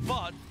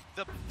 but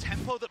the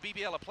tempo that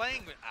BBL are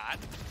playing at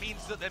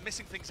means that they're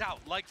missing things out.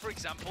 Like, for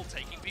example,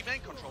 taking B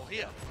main control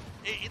here.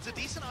 It's a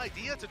decent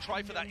idea to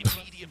try for that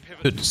immediate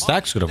pivot. Dude,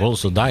 Stacks could have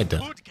also died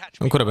there.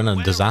 It could have been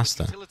a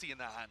disaster. In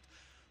their hand.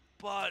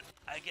 But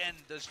again,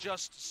 there's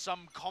just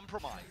some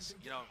compromise.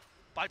 You know,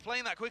 by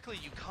playing that quickly,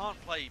 you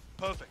can't play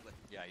perfectly.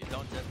 Yeah, you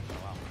don't.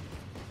 Wow.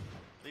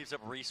 Leaves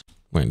up resource.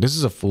 Wait, this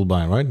is a full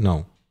buy, right?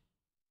 No.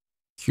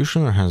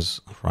 Kushner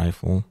has a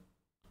rifle.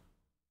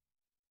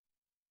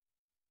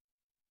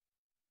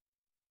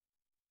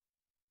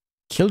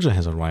 Killjoy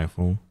has a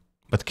rifle,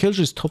 but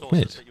Killjoy is top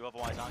mid.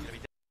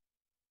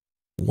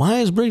 Why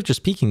is Brave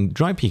just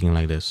dry peeking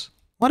like this?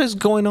 What is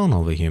going on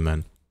over here,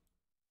 man?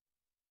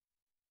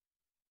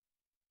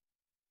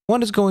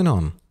 What is going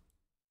on?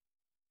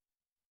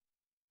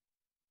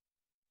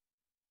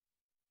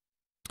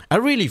 I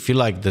really feel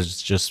like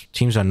there's just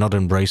teams are not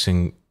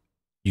embracing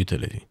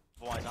utility.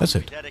 That's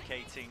it.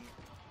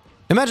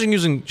 Imagine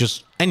using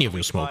just any of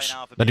your smokes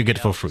that you get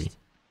for free.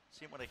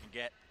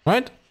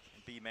 Right?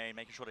 Main,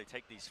 making sure they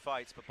take these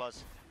fights, but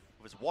Buzz,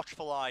 with his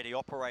watchful eye, the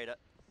operator,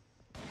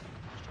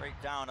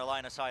 straight down the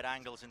line of sight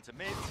angles into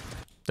mid.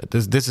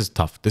 This is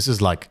tough. This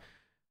is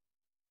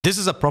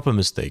a proper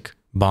mistake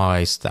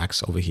by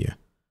Stacks over here.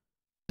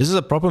 This is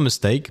a proper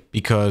mistake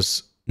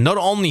because not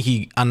only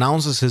he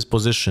announces his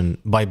position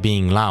by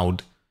being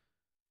loud,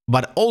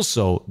 but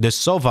also the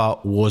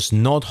Sova was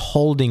not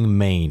holding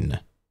main.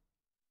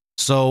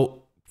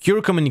 So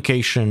pure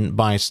communication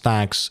by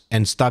Stacks,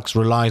 and Stacks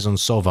relies on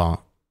Sova.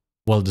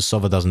 Well, the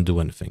Sova doesn't do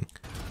anything.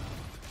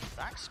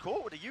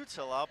 With a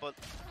util, but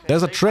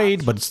there's a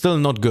trade, but it's still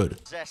not good.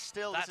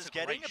 Still, this is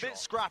getting a bit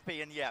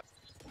scrappy, and yeah,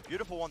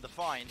 beautiful one to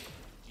find.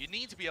 You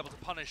need to be able to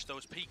punish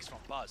those peaks from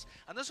Buzz.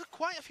 And there's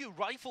quite a few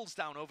rifles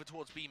down over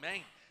towards B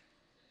main.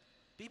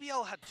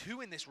 BBL had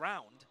 2 in this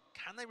round.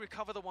 Can they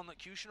recover the one that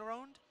Kushner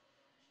owned?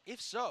 If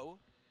so,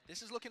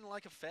 this is looking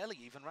like a fairly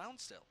even round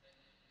still.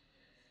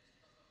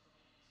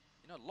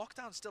 You know,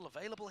 Lockdown's still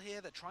available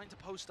here. They're trying to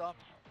post up.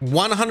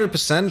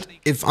 100%.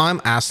 If I'm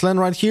Aslan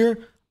right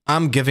here,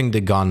 I'm giving the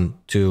gun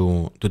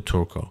to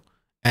Turco.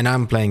 And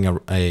I'm playing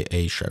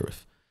a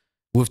Sheriff.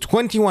 With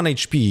 21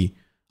 HP,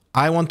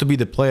 I want to be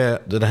the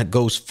player that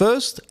goes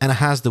first and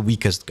has the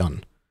weakest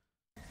gun.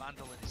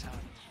 Vandal in his hand.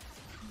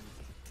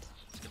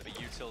 It's going to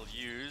be util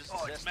used.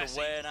 Oh, it's just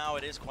aware now,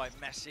 it is quite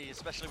messy,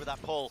 especially with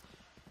that pull.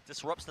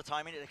 Disrupts the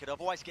timing. They could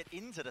otherwise get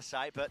into the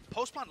site, but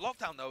post-plant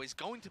lockdown, though, is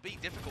going to be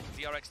difficult for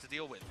DRX to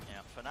deal with. Yeah,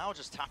 for now,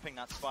 just tapping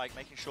that spike,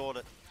 making sure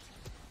that...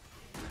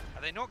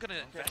 Are they not going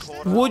to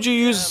invest? Would you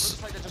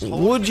use...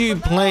 would you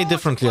play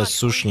differently as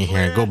Sushni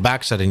here? Go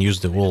backside and use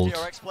the ult.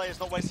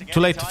 Too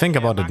late to think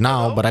about it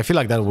now, but I feel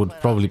like that would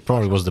probably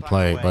was the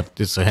play, but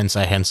it's a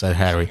hindsight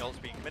Harry.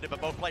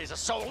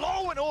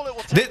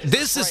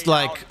 This is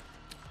like...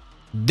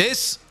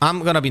 This,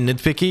 I'm gonna be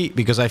nitpicky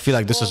because I feel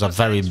like this is a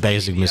very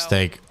basic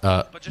mistake,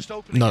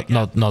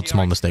 not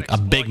small mistake, a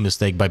big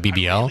mistake by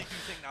BBL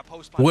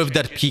with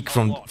that peak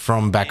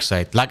from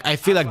backside. Like, I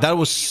feel like that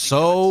was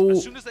so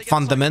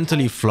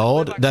fundamentally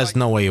flawed. There's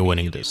no way you're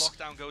winning this.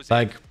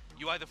 Like,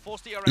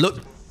 look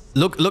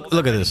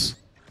at this.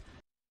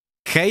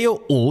 KO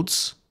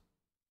ults,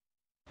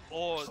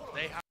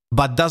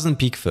 but doesn't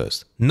peek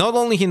first. Not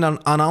only he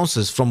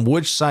announces from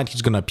which side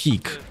he's gonna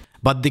peek,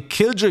 but the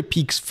Killjoy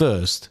peeks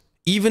first.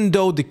 Even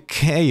though the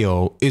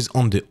KO is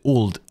on the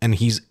ult and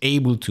he's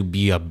able to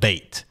be a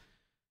bait,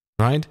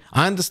 right?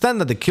 I understand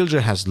that the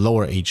Killjoy has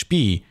lower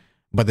HP,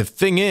 but the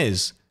thing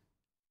is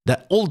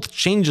that ult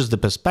changes the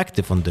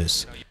perspective on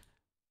this.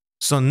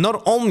 So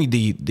not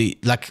only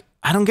like,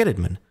 I don't get it,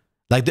 man.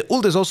 Like, the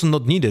ult is also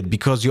not needed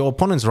because your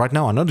opponents right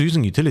now are not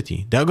using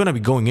utility. They're gonna be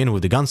going in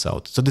with the guns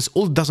out. So this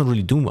ult doesn't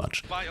really do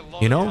much,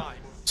 you know?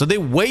 So they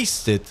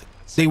waste it.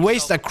 They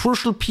waste a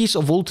crucial piece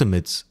of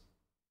ultimates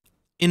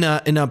in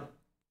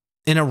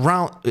a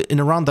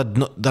round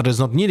that is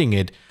not needing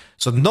it.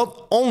 So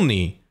not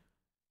only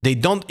they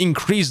don't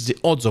increase the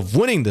odds of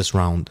winning this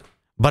round,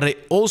 but they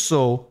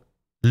also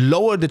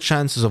lower the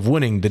chances of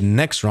winning the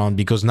next round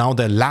because now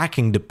they're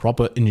lacking the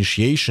proper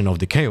initiation of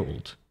the KO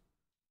ult.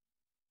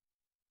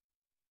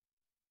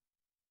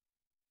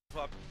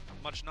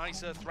 Much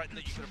nicer, threaten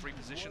that you could have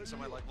repositioned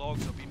somewhere like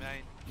Logs or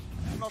B-Main.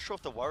 I'm not sure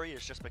if the worry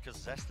is just because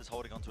Zest is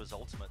holding onto his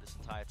ultimate this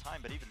entire time,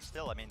 but even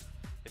still, I mean,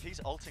 if he's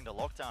ulting the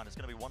lockdown, it's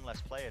going to be one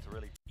less player to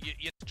really...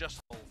 You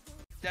just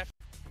definitely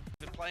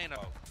been playing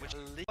which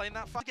playing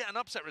that far. Get an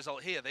upset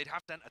result here, they'd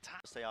have to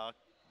attack. They are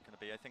going to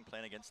be, I think,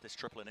 playing against this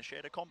triple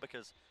initiator comp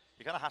because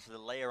you're going to have to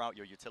layer out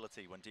your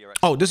utility when DRX...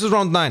 Oh, this is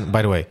round 9,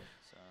 by the way.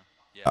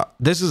 So,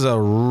 this is a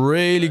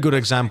really good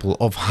example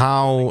of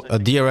how a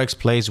DRX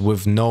plays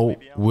with no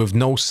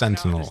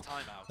sentinel.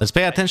 Let's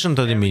pay attention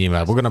to the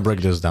minimap. We're gonna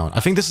break this down. I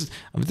think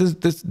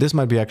this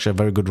might be actually a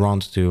very good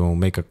round to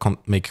make a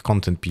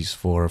content piece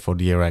for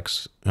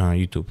DRX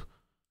YouTube.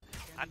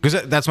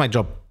 Because that's my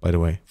job, by the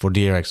way, for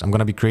DRX. I'm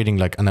gonna be creating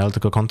like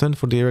analytical content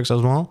for DRX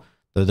as well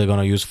that they're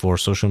gonna use for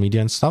social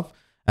media and stuff.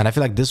 And I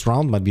feel like this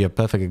round might be a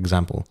perfect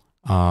example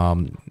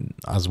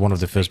as one of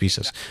the first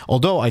pieces.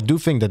 Although I do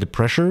think that the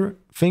pressure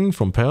thing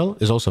from Pearl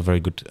is also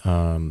very good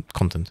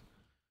content.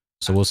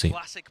 So we'll see.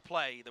 Classic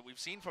play that we've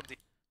seen from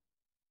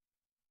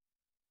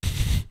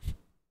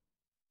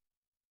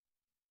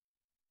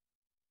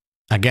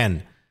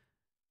Again,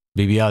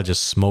 BBL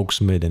just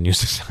smokes mid and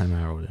uses time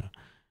arrow there.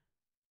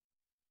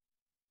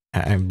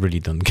 I really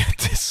don't get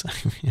this.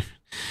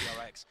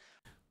 DRX.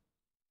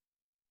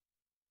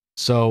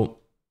 So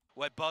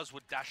where Buzz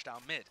would dash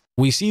down mid.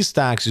 We see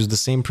Stax use the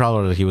same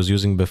prowler that he was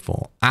using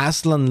before.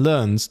 Aslan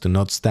learns to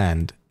not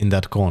stand in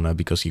that corner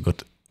because he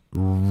got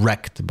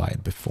wrecked by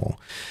it before.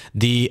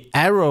 The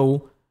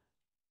arrow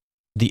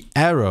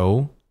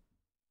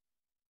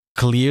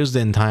clears the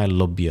entire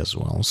lobby as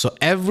well. So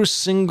every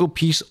single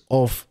piece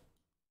of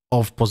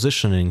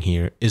positioning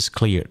here is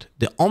cleared.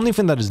 The only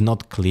thing that is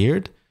not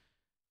cleared,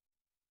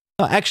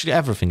 no, actually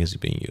everything is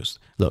being used.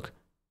 Look,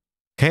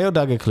 KO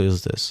Dagger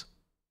clears this.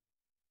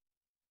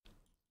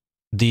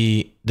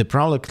 The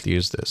Prowler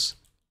clears this.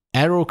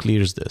 Arrow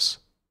clears this,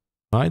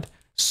 right?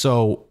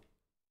 So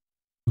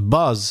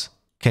Buzz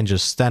can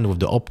just stand with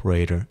the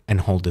operator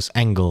and hold this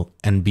angle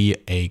and be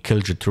a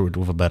Killjoy turret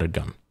with a better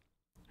gun,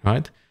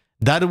 right?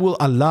 That will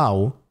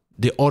allow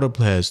the other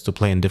players to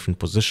play in different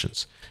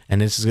positions.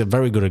 And this is a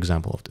very good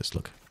example of this,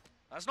 look.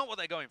 That's not what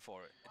they're going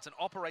for. It's an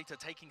operator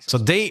taking... So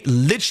they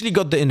literally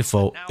got the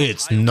info.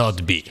 It's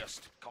not B.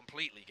 Just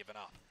completely given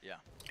up. Yeah.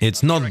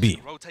 It's not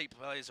B.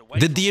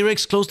 Did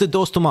DRX close the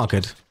doors to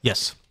market?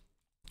 Yes.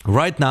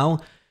 Right now,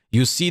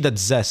 you see that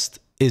Zest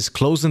is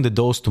closing the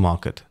doors to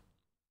market.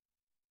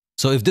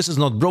 So if this is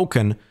not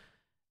broken,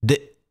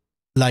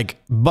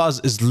 Buzz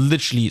is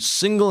literally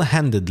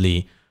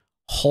single-handedly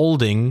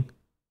holding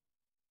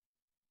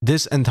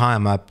this entire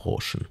map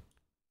portion.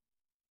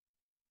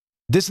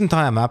 This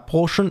entire map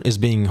portion is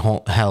being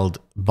held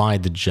by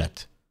the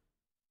Jet.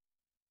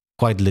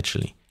 Quite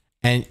literally.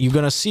 And you're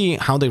gonna see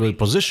how they will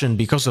position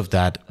because of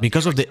that,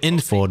 because of the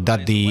info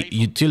that the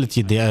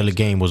utility in the early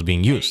game was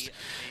being used.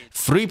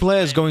 3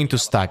 players going to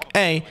stack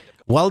A,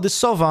 while the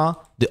Sova,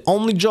 the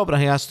only job that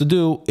he has to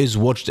do is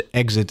watch the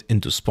exit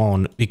into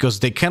spawn, because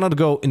they cannot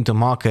go into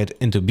market,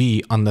 into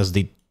B, unless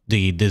they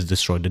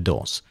destroy the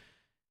doors.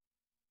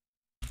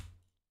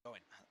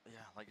 yeah,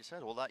 like you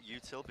said, all that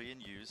util being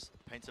used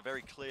paints a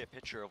very clear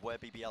picture of where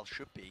BBL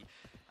should be.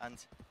 And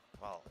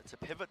well, it's a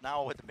pivot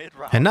now with the mid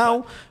round. And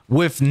now,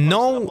 with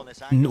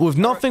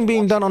nothing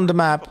being done on the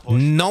map,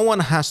 no one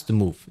has to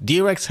move.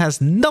 DRX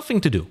has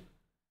nothing to do.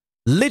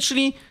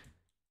 Literally,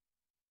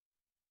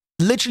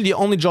 the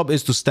only job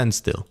is to stand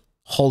still.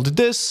 Hold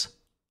this,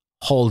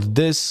 hold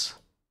this,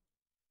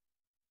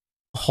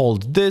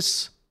 hold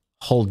this,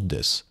 hold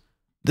this.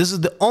 This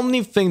is the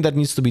only thing that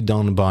needs to be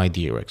done by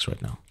DRX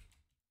right now.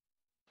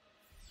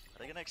 Are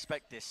they going to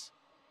expect this?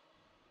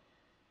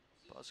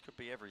 Buzz could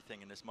be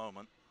everything in this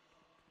moment.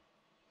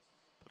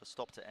 Put a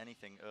stop to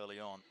anything early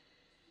on.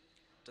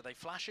 Do they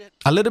flash it?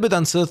 A little bit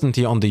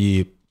uncertainty on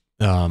the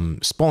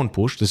spawn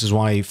push. This is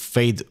why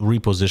Fade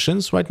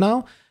repositions right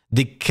now.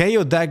 The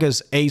KO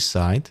Dagger's A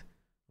side,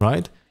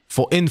 right,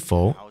 for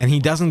info, and he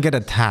doesn't get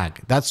a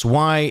tag. That's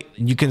why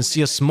you can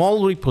see a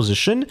small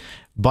reposition,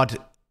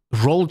 but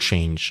role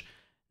change.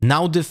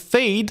 Now the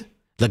Fade,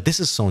 like this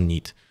is so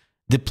neat.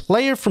 The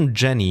player from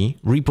Jenny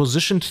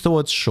repositioned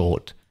towards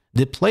short.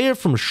 The player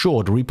from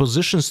short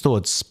repositions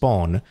towards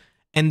spawn.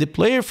 And the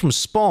player from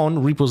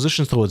spawn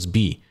repositions towards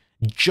B.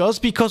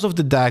 Just because of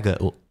the dagger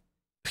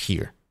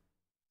here.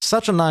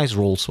 Such a nice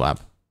role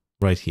swap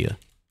right here.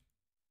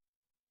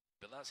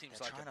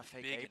 Seems like trying to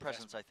fake A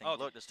presence, I think. Oh,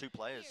 look, there's 2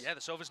 players. Yeah,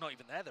 the Sova's not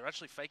even there. They're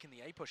actually faking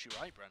the A push, you're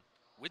right, Bren,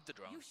 with the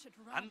drone.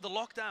 And the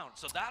lockdown.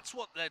 So that's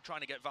what they're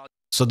trying to get value.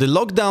 So the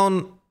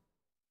lockdown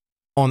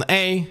on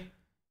A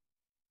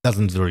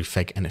doesn't really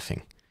fake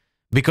anything.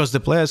 Because the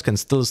players can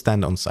still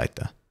stand on site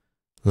there.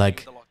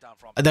 Like,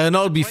 they'll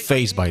not be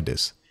phased by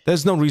this.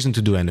 There's no reason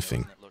to do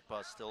anything.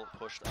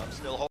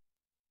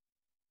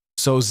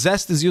 So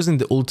Zest is using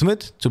the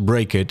ultimate to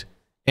break it.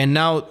 And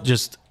now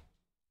just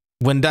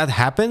when that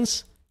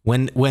happens,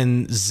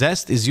 when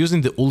Zest is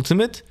using the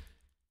ultimate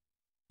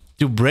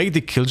to break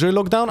the Killjoy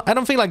lockdown, I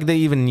don't feel like they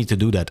even need to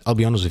do that. I'll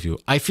be honest with you.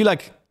 I feel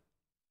like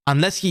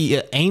unless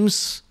he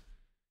aims,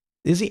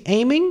 is he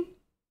aiming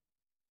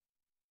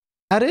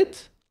at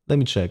it? Let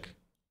me check.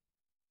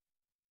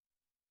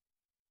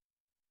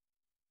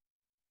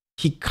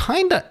 He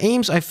kind of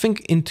aims, I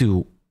think,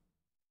 into...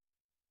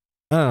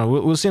 I don't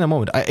know, we'll see in a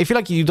moment. I feel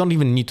like you don't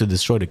even need to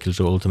destroy the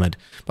Killjoy ultimate,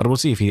 but we'll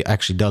see if he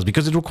actually does,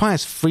 because it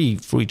requires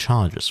three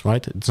charges,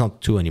 right? It's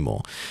not 2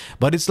 anymore.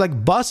 But it's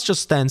like Buzz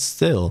just stands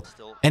still,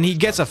 and he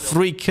gets a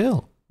free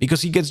kill,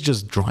 because he gets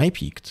just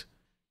dry-peeked.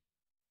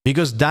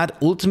 Because that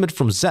ultimate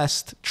from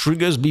Zest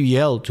triggers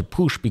BBL to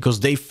push, because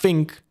they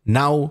think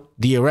now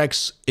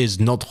DRX is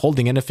not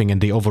holding anything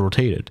and they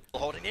over-rotated.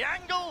 Holding the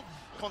angle,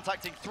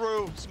 contacting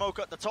through, smoke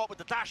at the top with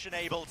the dash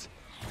enabled.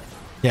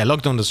 Yeah,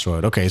 lockdown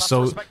destroyed. Okay,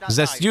 so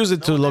Zest used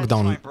it to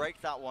lockdown.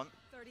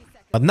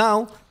 But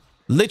now,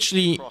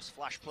 literally,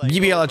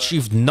 BBL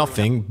achieved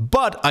nothing.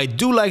 But I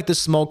do like the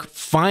smoke.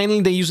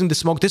 Finally, they're using the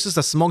smoke. This is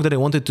the smoke that I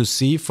wanted to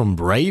see from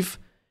Brave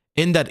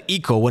in that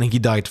eco when he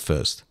died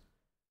first.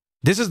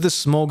 This is the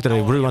smoke that I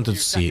really wanted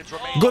to see.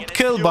 Good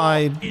kill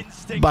by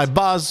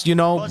Buzz, you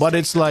know, but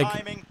it's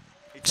like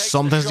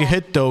sometimes you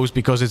hit those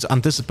because it's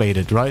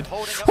anticipated, right?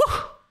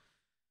 Whew.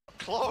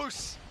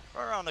 Close.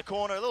 Around the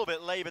corner, a little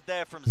bit labored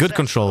there from Good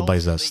control by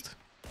Zest.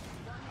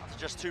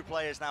 Just 2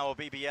 players now of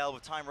BBL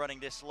with time running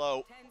this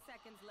low. 10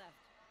 seconds left.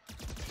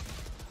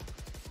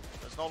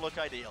 Does not look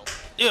ideal.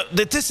 Yeah,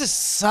 this is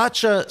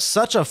such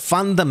a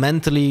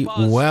fundamentally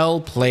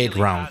well-played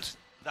round.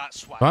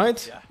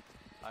 Right? Yeah.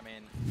 I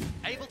mean,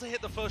 able to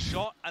hit the first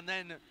shot and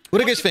then... What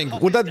do you guys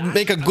think? Would that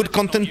make a good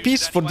content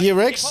piece for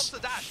DRX?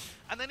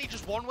 And then he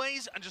just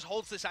one-ways and just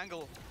holds this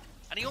angle.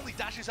 And he only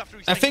dashes after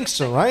he's I think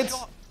so, right?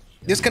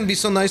 This can be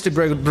so nicely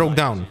broke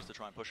down. To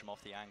try and push him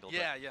off the angle,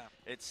 yeah.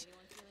 It's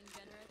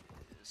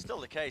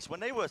still the case. When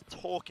they were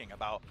talking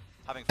about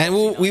having... And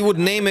we would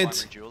name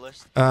it...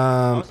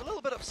 I was a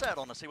little bit upset,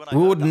 honestly, when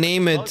we would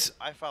name it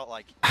I felt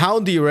like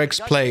how DRX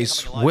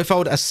plays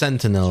without a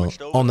Sentinel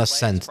on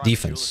Ascent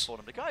defense.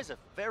 The guy's a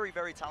very,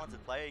 very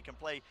talented player. He can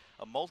play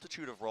a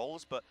multitude of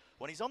roles, but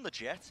when he's on the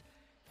jet,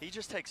 he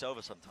just takes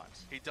over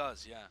sometimes. He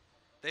does, yeah.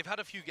 They've had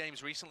a few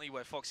games recently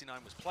where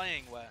Foxy9 was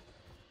playing where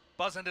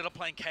Buzz ended up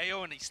playing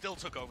KO and he still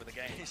took over the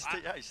game. He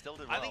still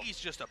did well. I think he's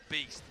just a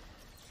beast.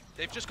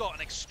 They've just got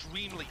an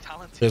extremely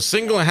talented... They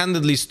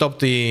single-handedly stopped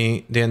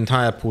the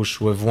entire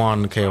push with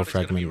 1 KO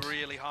fragment.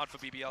 Really hard for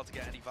BBL to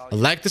get any value. I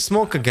like the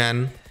smoke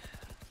again.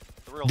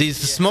 The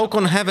smoke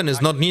on Heaven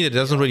is not needed. It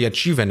doesn't really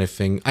achieve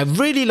anything. I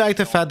really like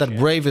the fact that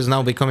Brave is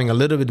now becoming a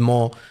little bit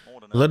more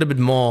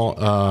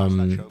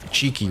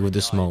cheeky with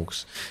the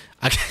smokes.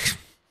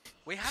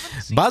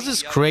 Buzz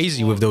is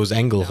crazy with those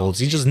angle holds.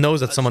 He just knows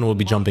that someone will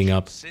be jumping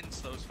up.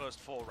 Since those first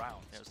 4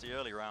 rounds. It was the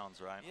early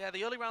rounds, right? Yeah,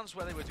 the early rounds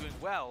where they were doing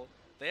well,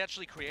 they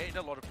actually created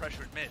a lot of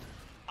pressure in mid.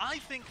 I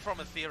think from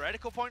a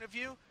theoretical point of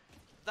view,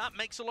 that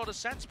makes a lot of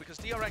sense because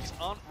DRX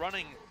aren't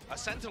running a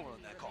Sentinel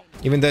in their comp.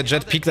 Even that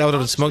Jet peeked out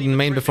of the smoke in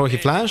main before he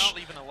flashed.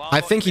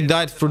 I think he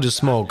died through the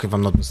smoke, if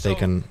I'm not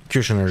mistaken.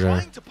 Kushner there.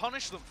 Trying to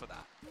punish them for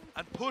that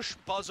and push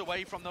Buzz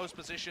away from those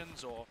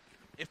positions, or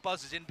if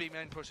Buzz is in B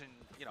main pushing,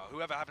 you know,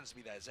 whoever happens to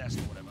be there, Zest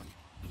or whatever.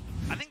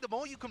 I think the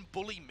more you can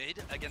bully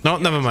mid against... No,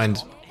 never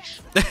mind.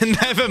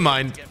 Never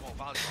mind.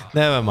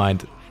 Never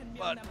mind.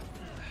 But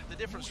the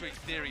difference between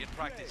theory and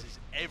practice is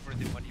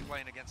everything when you're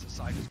playing against a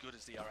side as good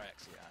as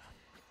DRX. Yeah.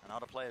 And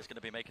other players going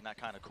to be making that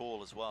kind of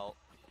call as well.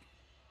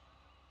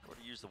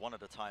 Already used the one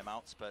of the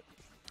timeouts, but...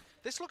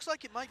 This looks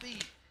like it might be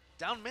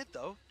down mid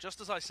though,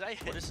 just as I say.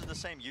 Well, this is the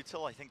same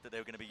util I think that they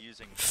were going to be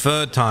using...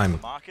 Third time.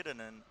 ...market, and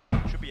then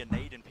should be a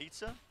nade in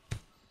pizza.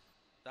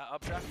 That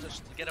updraft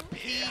just to get a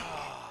peek.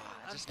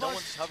 Just no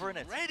one's covering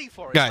it. Ready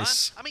for it,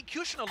 guys. Man. I mean,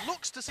 Kushner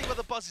looks to see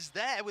whether Buzz is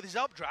there with his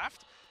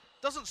updraft.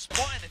 Doesn't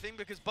spot anything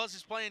because Buzz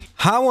is playing...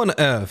 How on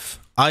earth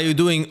are you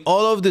doing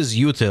all of this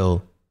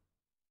util?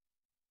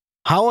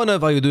 How on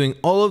earth are you doing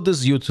all of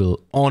this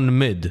util on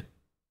mid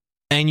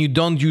and you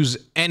don't use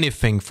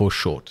anything for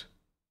short?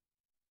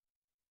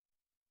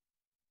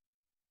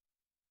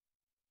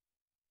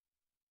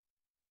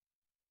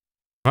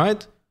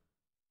 Right?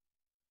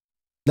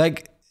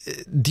 Like,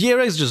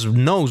 DRX just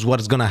knows what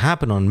is going to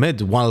happen on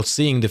mid while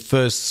seeing the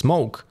first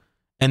smoke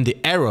and the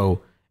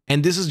arrow.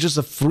 And this is just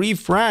a free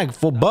frag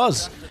for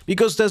Buzz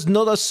because there's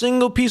not a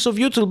single piece of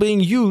util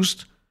being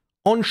used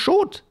on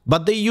short.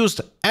 But they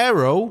used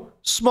arrow,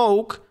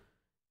 smoke,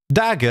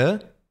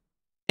 dagger,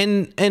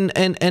 and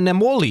a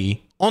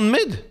molly on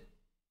mid.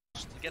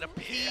 To get a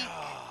peek.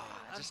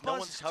 Just no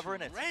one's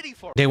covering it. Ready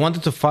for it. They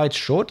wanted to fight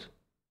short?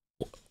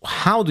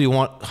 How do you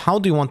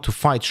want to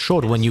fight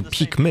short when you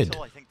peek mid?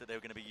 I think that they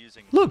were going to be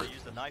using... Look.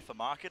 Use the knife for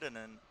market, and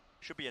then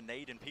should be a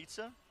nade in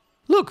pizza.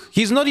 Look,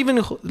 he's not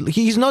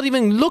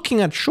even looking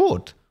at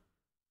short.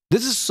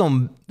 This is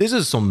some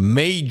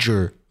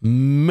major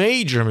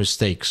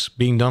mistakes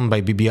being done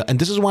by BBL, and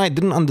this is why I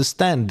didn't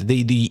understand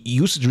the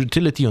usage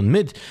utility on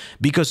mid,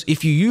 because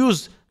if you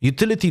use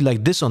utility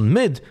like this on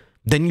mid,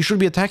 then you should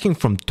be attacking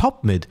from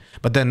top mid,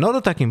 but they're not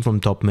attacking from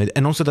top mid,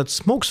 and also that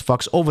smokes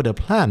fucks over their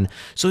plan.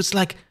 So it's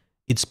like,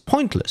 it's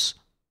pointless.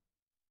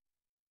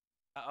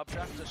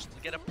 Updraft just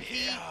to get a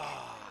peek.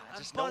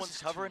 Just no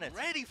one's covering it.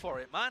 Ready for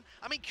it, man.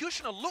 I mean,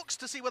 Kushner looks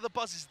to see whether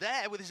Buzz is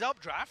there with his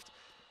updraft.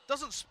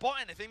 Doesn't spot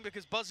anything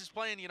because Buzz is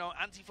playing, you know,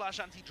 anti-flash,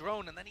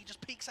 anti-drone, and then he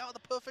just peeks out at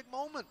the perfect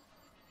moment.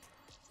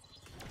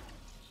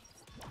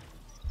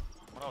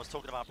 What I was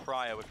talking about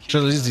prior with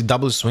So is the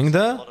double swing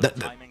there?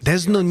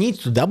 There's no need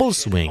to double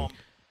swing.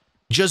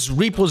 Just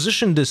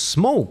reposition the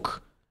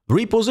smoke.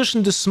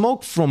 Reposition the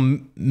smoke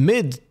from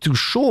mid to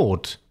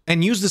short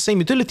and use the same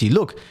utility.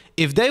 Look,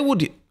 if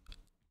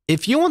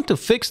you want to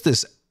fix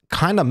this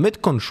kind of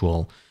mid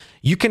control,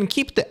 you can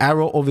keep the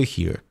arrow over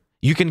here.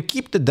 You can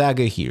keep the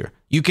dagger here.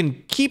 You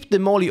can keep the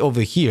molly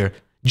over here.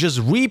 Just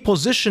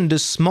reposition the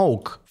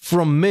smoke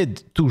from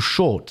mid to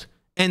short.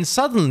 And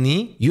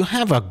suddenly you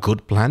have a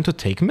good plan to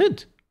take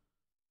mid.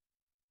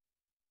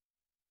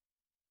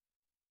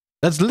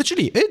 That's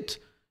literally it.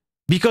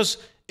 Because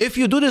if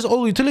you do this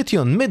all utility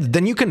on mid,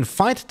 then you can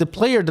fight the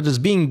player that is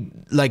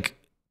being like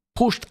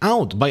pushed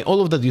out by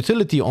all of that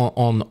utility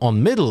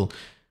on middle.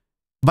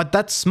 But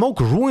that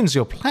smoke ruins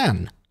your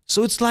plan.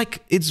 So it's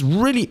like, it's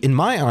really, in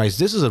my eyes,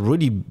 this is a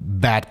really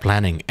bad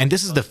planning. And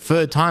this is the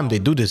third time they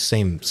do this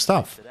same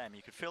stuff.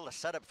 You could feel the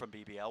setup from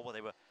BBL where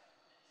they were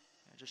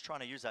just trying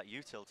to use that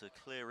util to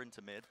clear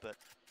into mid. But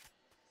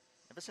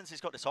ever since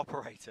he's got this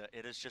operator,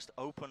 it has just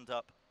opened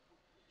up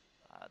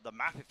the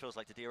map. It feels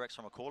like the DRX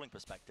from a calling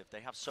perspective.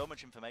 They have so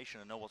much information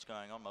and know what's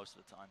going on most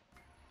of the time.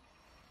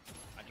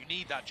 And you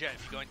need that jet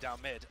if you're going down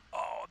mid.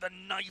 Oh, the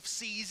knife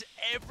sees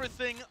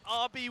everything.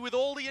 RB with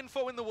all the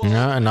info in the world.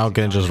 Yeah, and now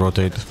can just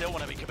rotate. Still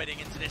want to be committing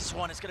into this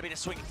one. It's going to be the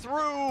swing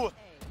through.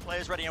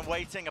 Players ready and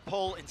waiting. A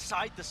pull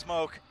inside the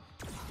smoke.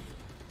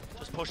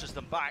 Just pushes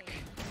them back.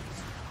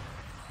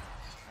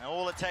 And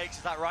all it takes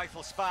is that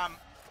rifle spam.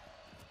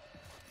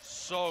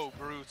 So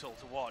brutal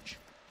to watch.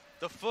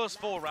 The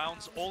first 4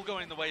 rounds all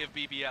going the way of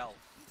BBL.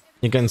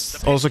 You can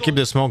also keep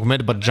the smoke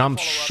mid, but jump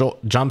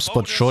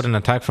spot short and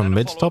attack from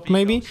mid top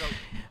maybe.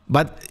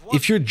 But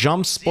if you're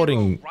jump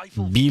spotting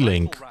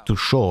B-Link to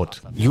short,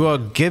 you are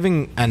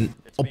giving an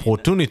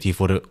opportunity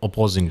for the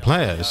opposing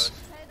players.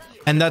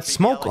 And that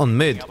smoke on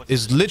mid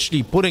is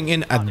literally putting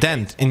in a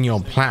dent in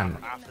your plan.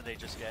 After they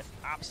just get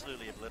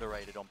absolutely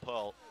obliterated on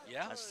Pearl,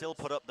 and still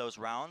put up those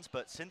rounds,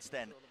 but since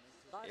then,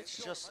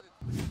 it's just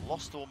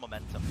lost all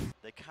momentum.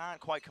 They can't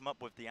quite come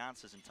up with the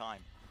answers in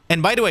time.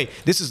 And by the way,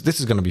 this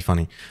is gonna be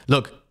funny.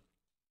 Look,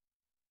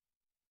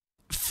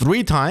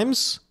 3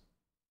 times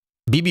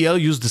BBL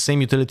used the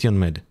same utility on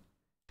mid,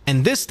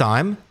 and this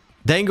time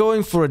they're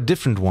going for a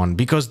different one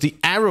because the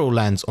arrow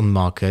lands on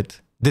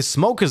market. The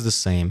smoke is the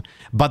same,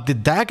 but the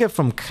dagger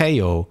from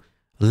KO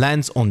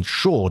lands on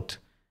short.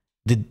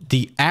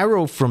 The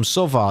arrow from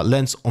Sova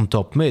lands on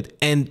top mid,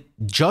 and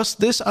just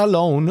this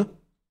alone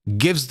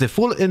gives the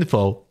full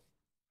info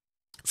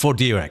for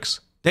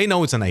DRX. They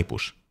know it's an A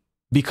push.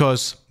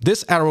 Because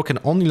this arrow can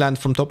only land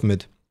from top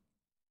mid.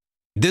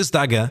 This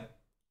dagger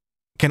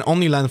can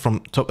only land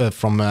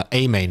from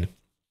A main.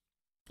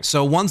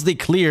 So once they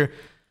clear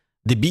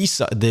the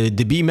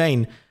B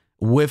main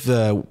with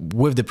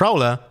the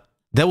prowler,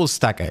 they will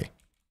stack A.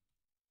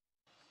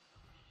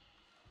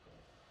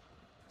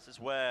 This is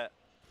where,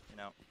 you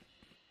know,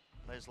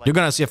 you're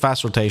gonna see a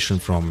fast rotation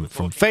from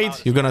Fade.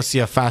 You're gonna see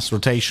a fast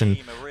rotation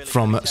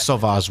from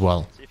Sova as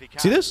well.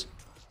 See this?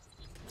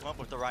 Up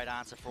with the right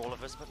answer for all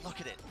of us, but look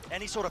at it.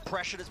 Any sort of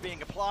pressure that's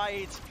being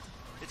applied,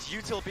 it's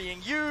util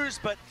being used,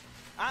 but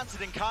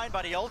answered in kind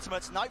by the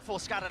ultimates. Nightfall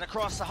scattered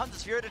across the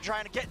Hunter's Fury to try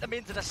and get them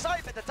into the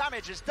site, but the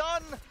damage is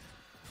done.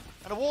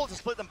 And a wall to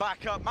split them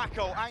back up.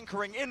 Mako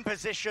anchoring in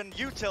position.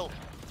 Util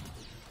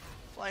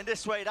flying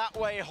this way, that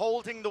way,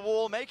 holding the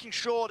wall, making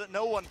sure that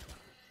no one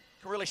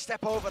can really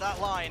step over that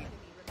line.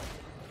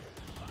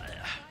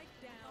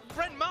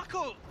 Brent,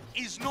 Mako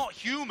is not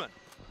human.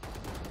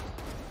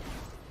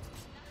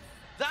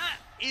 That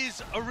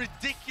is a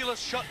ridiculous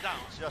shutdown.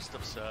 Just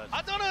absurd.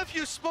 I don't know if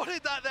you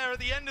spotted that there at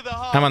the end of the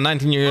half. I'm a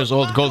 19 years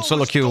old gold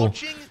solo queue.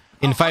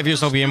 In 5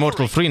 years I'll be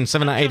immortal 3. In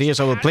 7 or 8 years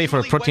I will play for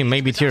a pro team,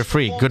 maybe tier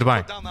 3.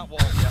 Goodbye.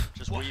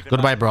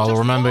 Goodbye, bro. I'll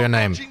remember your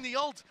name.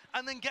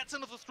 And then gets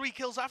another 3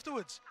 kills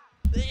afterwards.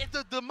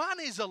 The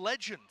man is a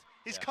legend.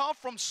 He's carved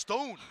from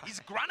stone. He's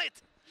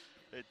granite.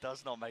 It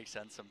does not make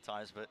sense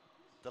sometimes, but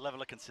the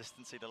level of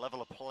consistency, the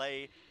level of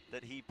play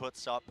that he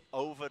puts up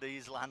over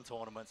these LAN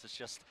tournaments is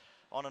just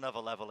on another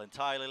level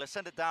entirely. Let's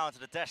send it down to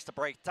the desk to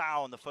break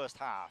down the first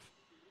half.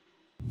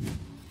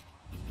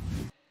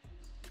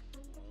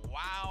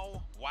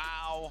 Wow,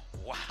 wow,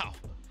 wow.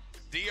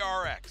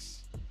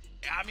 DRX.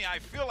 I mean, I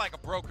feel like a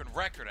broken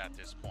record at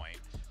this point,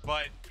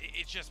 but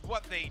it's just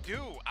what they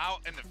do out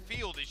in the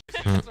field is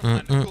just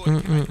I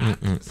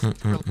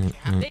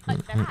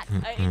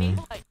mean,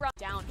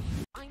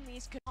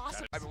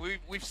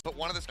 we've put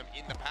one of this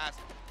in the past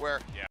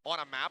where on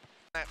a map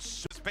that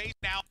space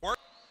now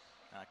works.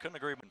 I couldn't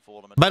agree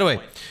for them. By the way,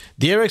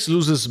 DRX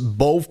loses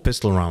both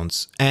pistol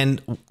rounds.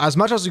 And as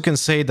much as you can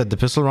say that the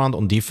pistol round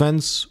on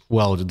defense,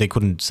 well, they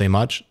couldn't say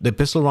much. The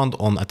pistol round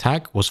on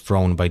attack was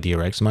thrown by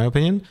DRX, in my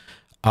opinion.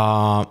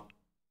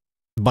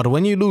 But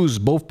when you lose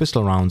both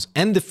pistol rounds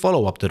and the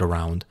follow-up to the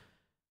round,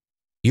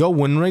 your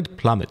win rate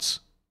plummets.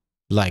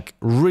 Like,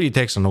 really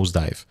takes a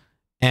nosedive.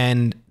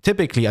 And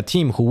typically, a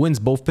team who wins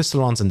both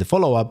pistol rounds and the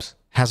follow-ups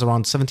has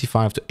around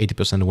 75 to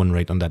 80% win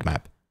rate on that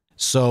map.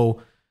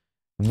 So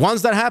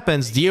once that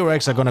happens,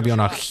 DRX are going to be on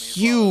a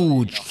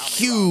huge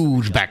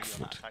back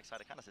foot. I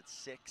kind of said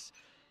 6,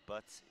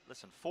 but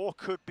listen, 4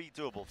 could be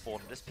doable for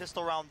them. This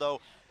pistol round, though,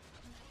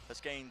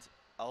 has gained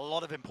a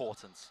lot of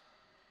importance.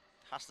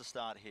 Has to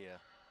start here.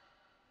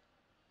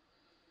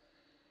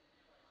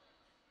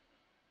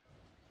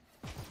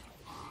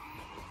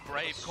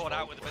 Brave caught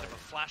out with a bit of a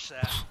flash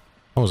there.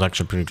 I was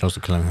actually pretty close to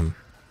killing him.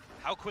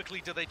 How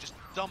quickly do they just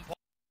dump on?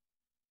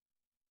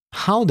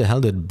 How the hell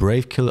did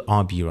Brave kill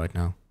RB right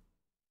now?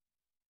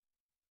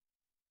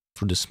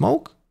 Through the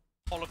smoke?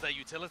 All of their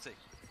utility.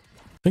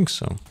 I think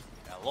so.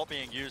 Yeah, a lot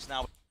being used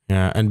now.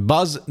 Yeah, and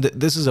Buzz,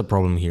 this is a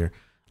problem here.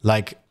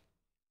 Like,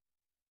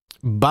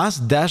 Buzz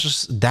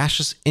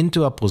dashes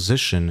into a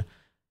position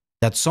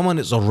that someone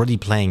is already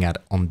playing at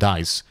on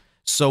dice.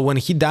 So when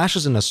he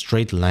dashes in a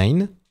straight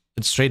line,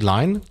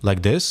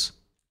 like this,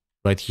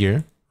 right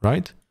here,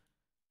 right?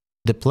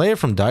 The player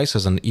from dice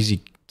has an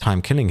easy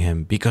time killing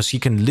him because he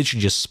can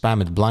literally just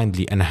spam it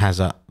blindly and has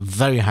a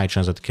very high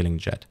chance at killing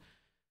Jet.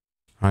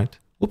 Right?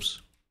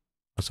 Oops.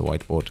 That's a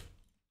whiteboard.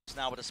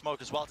 Now with a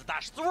smoke as well to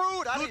dash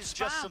through. That is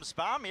just some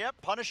spam.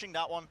 Yep, punishing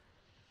that one.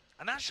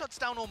 And that shuts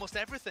down almost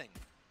everything.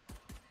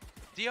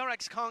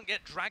 DRX can't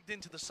get dragged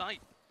into the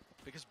site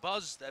because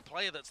Buzz, their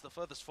player that's the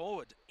furthest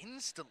forward,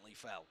 instantly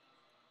fell.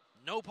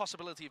 No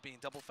possibility of being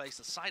double-faced.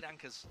 The side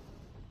anchors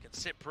can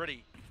sit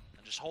pretty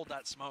and just hold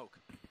that smoke.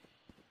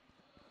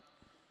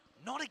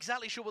 Not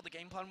exactly sure what the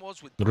game plan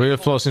was with... The real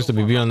flaw seems to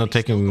be BBL not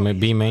taking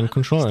B main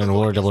control and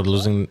worried about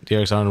losing...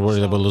 DRX aren't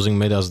worried about losing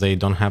mid as they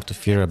don't have to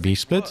fear a B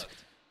split.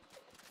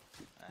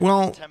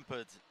 Well,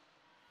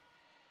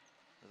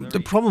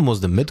 the problem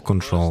was the mid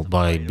control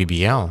by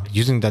BBL.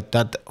 Using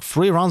that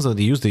 3 rounds that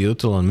they used the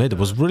util on mid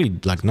was really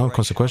like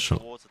non-consequential.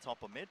 Towards the top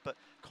of mid, but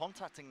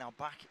contacting now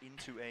back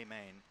into A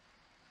main.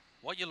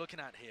 What you're looking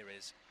at here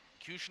is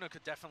Kushner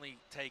could definitely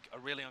take a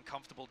really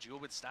uncomfortable duel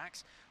with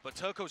Stacks, but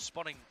Turco's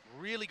spotting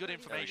really good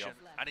information,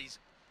 and he's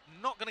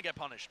not going to get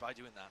punished by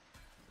doing that.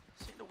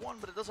 See the one,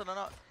 but it doesn't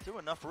do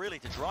enough really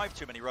to drive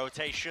too many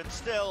rotations.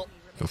 Still,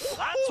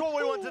 that's what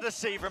we wanted to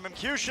see from him.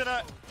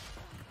 Kushner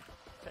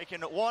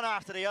taking one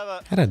after the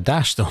other. Had a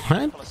dash though,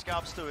 right? Couple of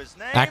scabs to his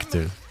name.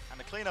 Active. And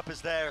the cleanup is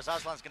there as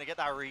Aslan's going to get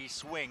that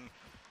re-swing.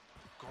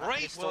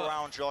 Great still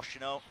around, Josh, you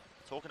know.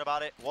 Talking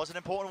about it, was an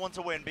important one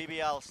to win.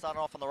 BBL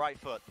starting off on the right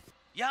foot.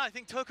 Yeah, I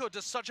think Turco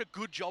does such a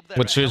good job there.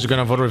 What series are you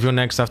gonna vote review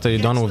next after you're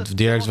done with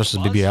DRX versus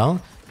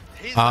BBL?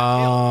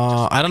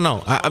 I don't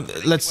know.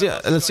 Let's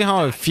see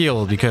how I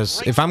feel,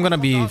 because if I'm gonna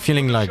be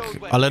feeling like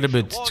a little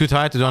bit too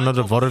tired to do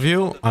another VoD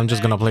review, I'm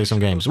just gonna play some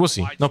games. We'll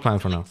see. No plan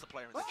for now.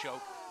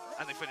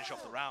 And they finish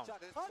off the round.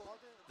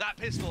 That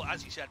pistol,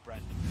 as you said,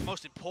 Brent, the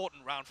most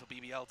important round for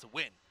BBL to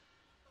win.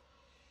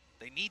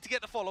 They need to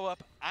get the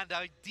follow-up, and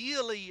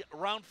ideally,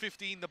 round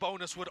 15, the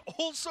bonus would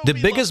also be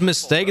the biggest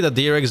mistake that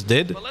DRX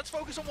did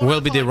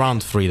will be the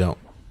round 3, though.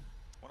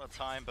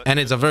 And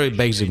it's a very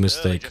basic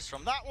mistake. Just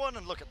from that one,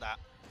 and look at that.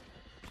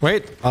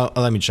 Wait,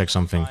 let me check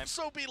something.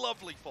 So be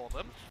lovely for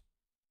them.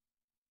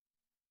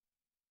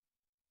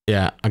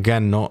 Yeah,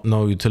 again,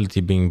 no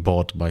utility being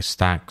bought by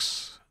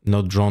Stacks.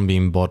 No drone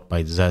being bought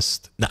by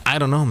Zest. I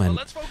don't know, man.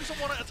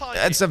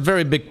 It's a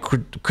very big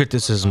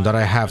criticism that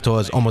I have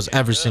towards almost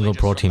every single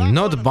pro team.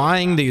 Not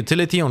buying the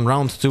utility on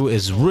round 2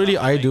 is really,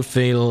 I do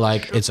feel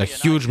like it's a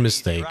huge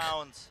mistake.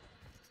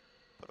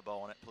 Put a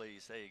bow on it,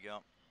 please. There you go.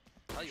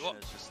 Tell you what,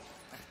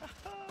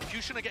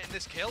 Kushner getting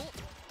this kill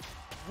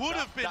would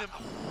have been...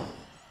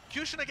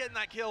 Kushner getting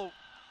that kill,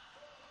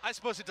 I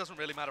suppose it doesn't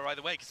really matter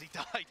either way because he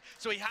died.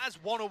 So he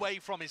has one away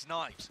from his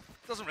knives.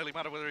 Doesn't really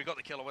matter whether he got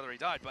the kill or whether he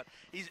died, but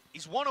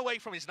he's one away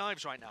from his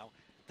knives right now.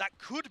 That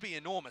could be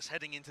enormous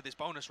heading into this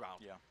bonus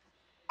round. Yeah.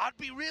 I'd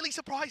be really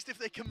surprised if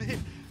they commit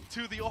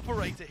to the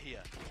operator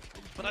here.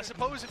 But I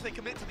suppose if they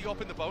commit to the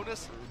op in the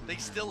bonus, they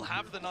still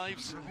have the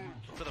knives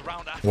for the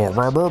round after.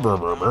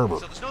 So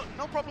there's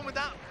no problem with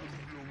that.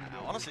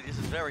 Honestly, this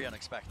is very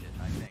unexpected,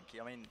 I think.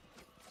 I mean,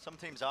 some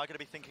teams are going to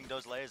be thinking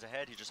those layers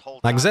ahead. You just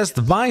hold. Like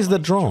Zest buys the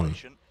drone.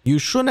 You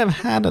shouldn't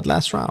have had it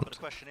last round. But the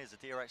question is, the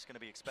DRX going to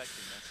be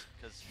expecting this?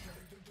 Because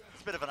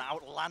it's a bit of an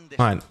outlandish...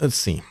 Alright, let's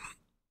see.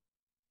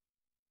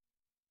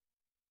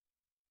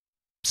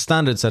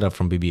 Standard setup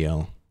from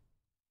BBL.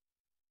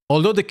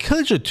 Although the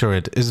Killjoy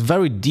turret is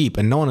very deep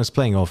and no one is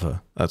playing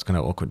over. That's kind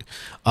of awkward.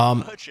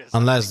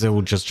 Unless they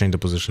will just change the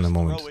position in a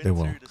moment. They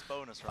will.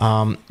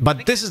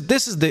 But this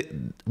is the...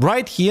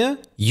 Right here,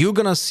 you're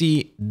gonna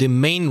see the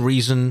main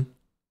reason...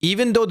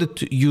 Even though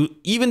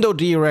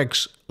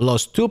DRX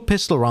lost 2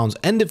 pistol rounds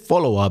and the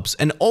follow-ups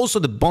and also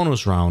the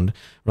bonus round,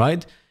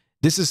 right?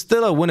 This is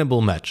still a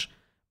winnable match.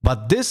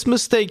 But this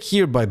mistake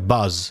here by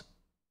Buzz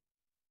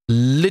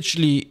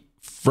literally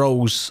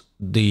froze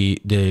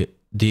the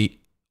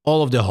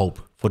all of the hope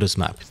for this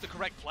map. It's the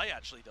correct play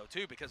actually though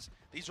too, because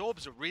these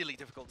orbs are really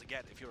difficult to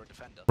get if you're a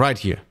defender. Right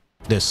here.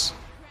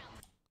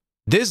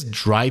 This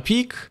dry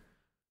peek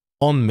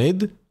on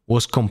mid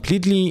was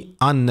completely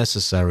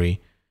unnecessary,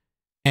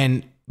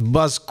 and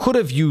Buzz could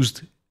have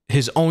used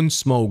his own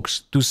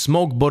smokes to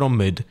smoke bottom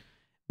mid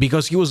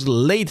because he was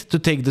late to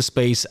take the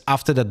space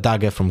after the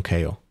dagger from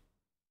KO.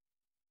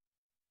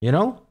 You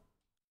know?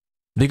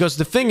 Because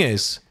the thing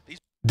is,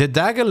 the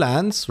dagger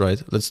lands,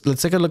 right? Let's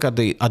take a look at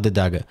the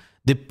dagger.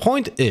 The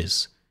point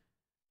is,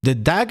 the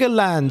dagger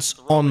lands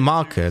on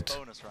market,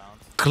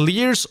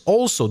 clears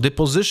also the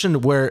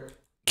position where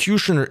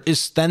Cutioner is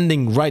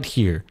standing right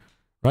here,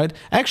 right?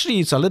 Actually,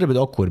 it's a little bit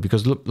awkward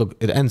because look,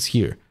 it ends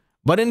here.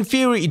 But in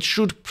theory, it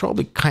should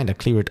probably kind of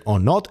clear it or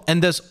not.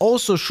 And there's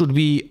also should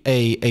be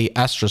a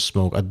Astra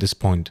smoke at this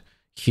point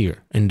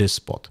here in this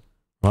spot,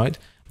 right?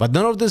 But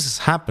none of this is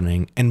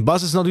happening, and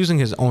Buzz is not using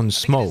his own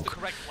smoke.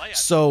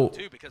 So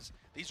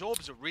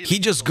he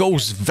just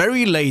goes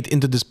very late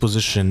into this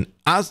position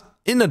as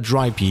in a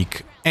dry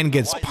peek and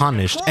gets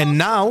punished. And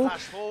now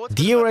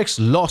DRX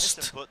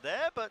lost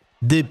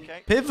the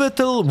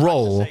pivotal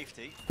role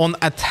on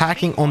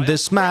attacking on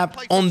this map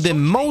on the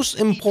most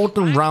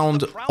important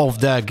round of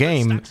their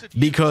game,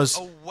 because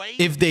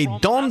if they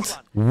don't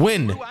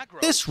win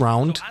this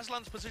round,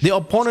 the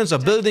opponents are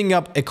building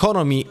up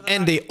economy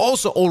and they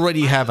also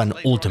already have an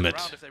ultimate.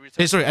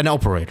 Sorry, an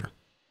operator.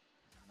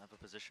 Another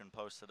position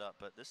posted up,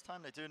 but this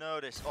time they do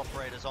notice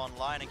operators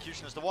online, and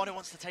Cutioner's the one who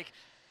wants to take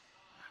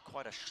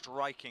quite a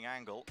striking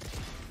angle.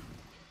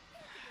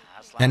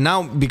 And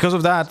now, because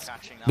of that,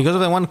 because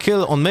of the one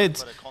kill on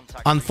mid,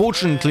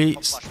 unfortunately,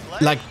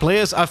 like,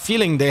 players are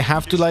feeling they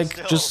have to,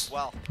 like, just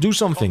do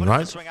something,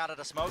 right? Like,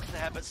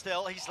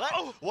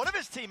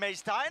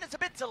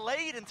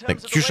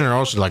 Cutioner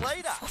also, like,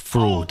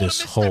 threw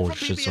this whole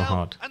shit so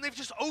hard. And they've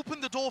just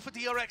opened the door for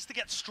DRX to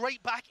get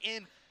straight back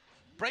in.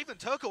 Brave and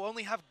Turco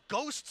only have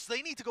ghosts.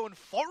 They need to go and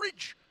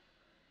forage.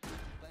 Brave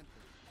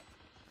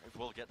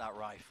will get that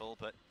rifle,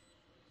 but...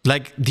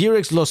 Like,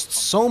 DRX lost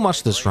so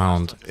much this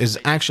round. Is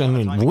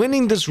actually, I mean,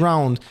 winning this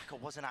round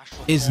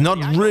is not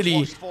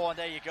really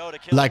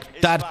like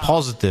that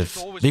positive,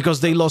 because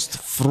they lost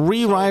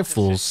 3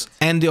 rifles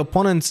and the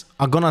opponents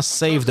are gonna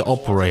save the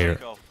operator,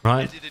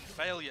 right?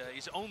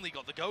 He's only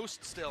got the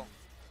ghost still.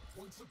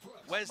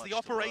 Where's the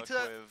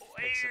operator?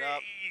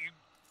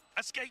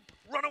 Escape,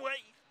 run away.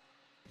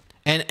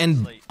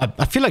 And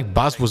I feel like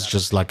Buzz was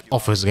just like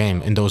off his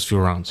game in those few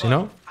rounds, you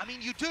know? I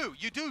mean, you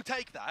do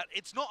take that.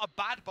 It's not a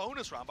bad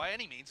bonus round by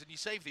any means, and you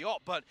save the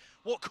op, but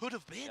what could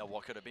have been? Yeah,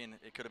 what could have been?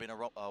 It could have been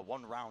a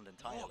one round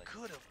entirely. What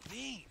could have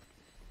been?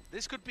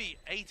 This could be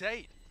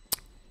 8-8.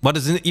 What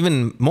is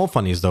even more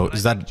funny is, though,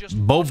 is that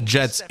both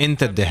Jets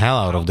entered the hell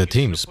out of the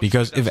teams,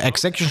 because if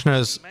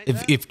Executioners,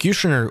 if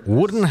Cutioner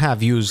wouldn't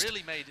have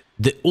used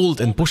the ult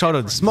and push out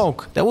of the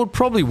smoke, they would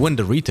probably win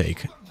the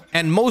retake.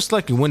 And most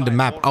likely win the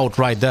map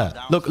outright there.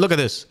 Look at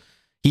this.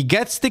 He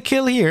gets the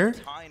kill here.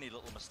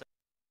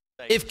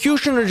 If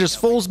Cutioner just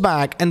falls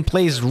back and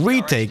plays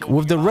retake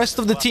with the rest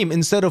of the team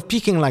instead of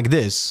peeking like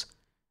this,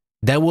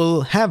 they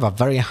will have a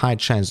very high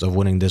chance of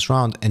winning this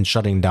round and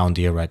shutting down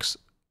DRX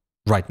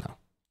right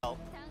now.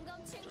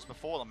 Just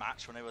before the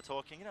match, when they were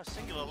talking, you know,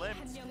 singular limb,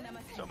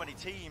 so many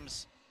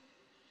teams,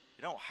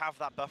 you don't have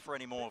that buffer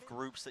anymore of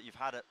groups that you've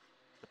had at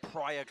the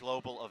prior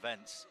global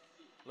events.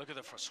 Look at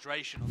the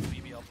frustration on the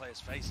BBL players'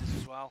 faces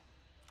as well.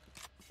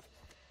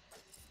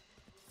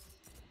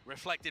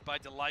 Reflected by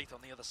delight on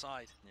the other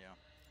side. Yeah.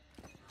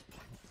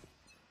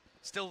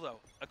 Still though,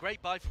 a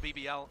great buy for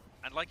BBL,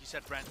 and like you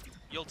said, Brent,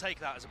 you'll take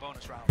that as a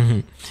bonus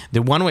round.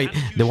 The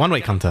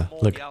one-way counter.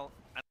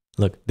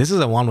 Look, this is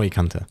a one-way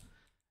counter,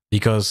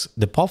 because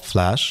the pop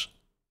flash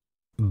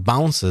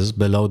bounces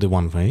below the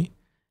one-way,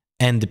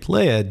 and the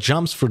player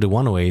jumps through the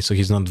one-way, so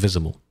he's not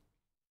visible.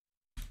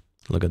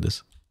 Look at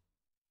this.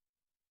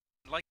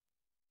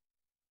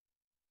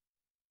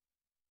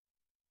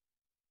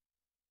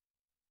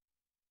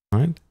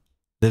 Right,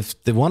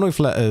 the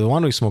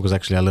one-way smoke is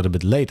actually a little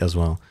bit late as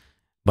well,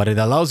 but it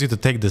allows you to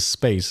take this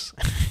space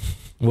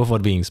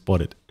without being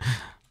spotted.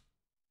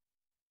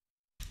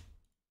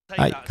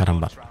 Ay,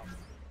 caramba.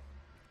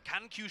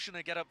 Can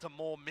Cutioner get up to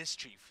more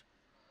mischief?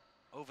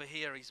 Over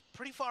here, he's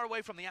pretty far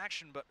away from the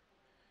action, but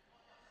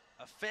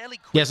a fairly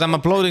quick... Yes, I'm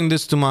uploading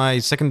this to my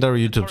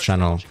secondary YouTube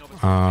channel.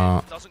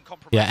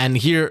 Yeah, and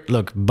here,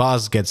 look,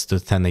 Buzz gets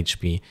to 10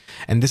 HP.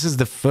 And this is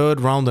the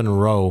 3rd round in a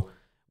row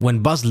when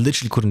Buzz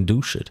literally couldn't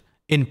do shit.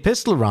 In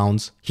pistol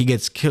rounds, he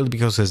gets killed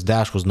because his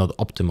dash was not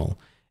optimal.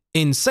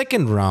 In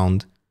 2nd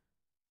round,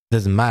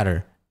 doesn't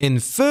matter. In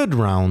 3rd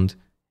round,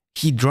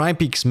 he dry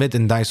peeks mid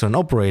and dies on an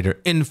operator.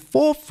 In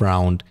 4th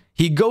round,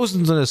 he goes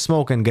into the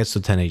smoke and gets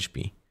to 10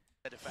 HP.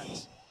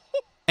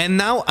 And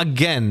now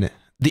again,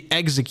 the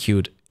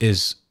execute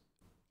is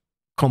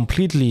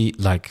completely,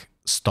 like,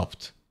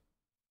 stopped.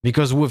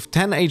 Because with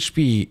 10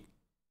 HP,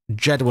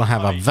 Jet will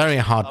have a very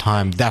hard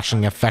time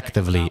dashing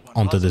effectively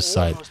onto this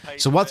side.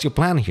 So what's your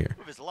plan here?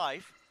 With his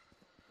life,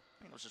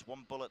 I think it was just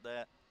one bullet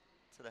there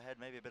to the head,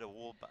 maybe a bit of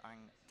wall bang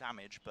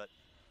damage, but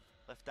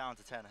left down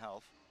to 10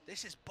 health.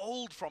 This is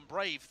bold from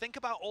Brave. Think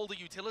about all the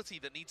utility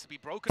that needs to be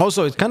broken.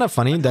 Also, it's kind of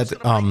funny that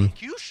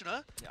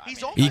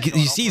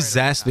you see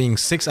Zest being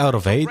 6 out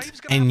of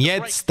 8, and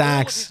yet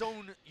Stax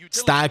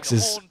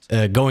is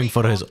going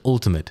for his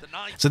ultimate.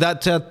 So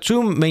that there are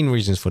two main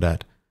reasons for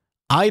that.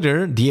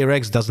 Either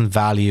DRX doesn't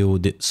value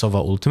the Sova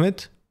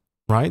ultimate,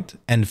 right,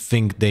 and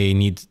think they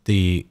need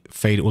the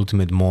Fade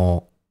ultimate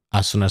more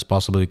as soon as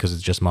possible because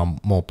it's just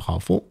more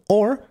powerful,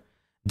 or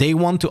they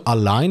want to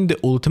align the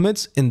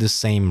ultimates in the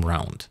same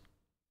round.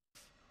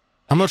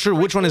 I'm not sure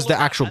which one is the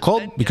actual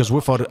call, because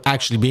without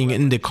actually being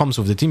in the comms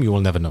of the team, you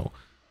will never know.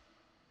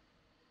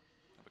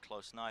 A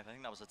close knife. I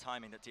think that was the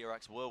timing that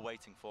DRX were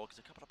waiting for, because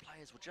a couple of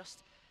players were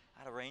just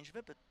out of range of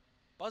it, but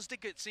Buzz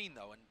did get seen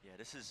though, and yeah,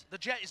 this is the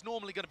Jet is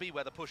normally going to be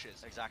where the push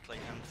is. Exactly,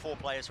 and 4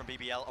 players from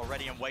BBL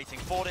already and waiting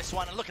for this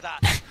one, and look at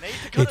that.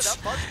 Needs to cut it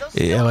up. Buzz does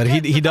yeah, but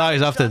he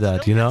dies after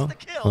that, you know,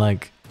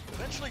 like.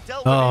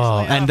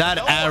 Oh, and that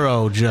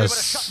arrow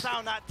just,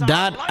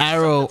 that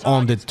arrow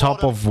on the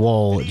top of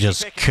wall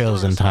just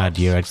kills entire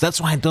DRX.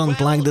 That's why I don't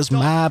like this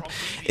map.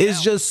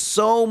 It's just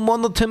so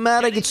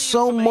monothematic. It's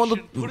so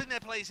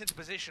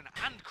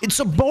it's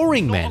so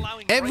boring, man.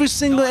 Every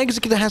single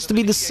executor has to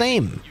be the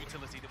same.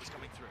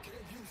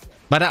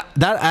 But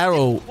that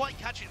arrow,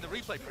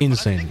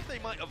 insane.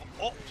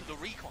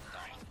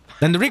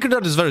 And the recon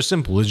dot is very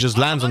simple. It just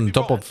lands on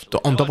top of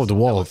the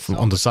wall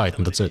on the side,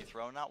 and that's it.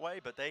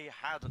 But they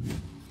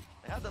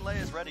had the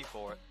layers ready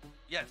for it.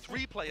 Yeah,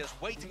 3 players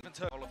waiting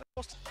until all of them.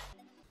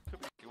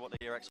 What the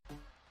DRX.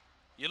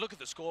 You look at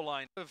the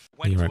scoreline of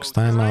DRX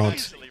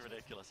timeout.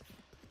 Ridiculous.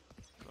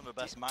 One of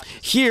the best matches.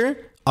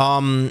 Here,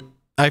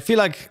 I feel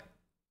like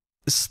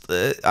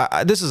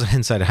this is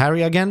Inside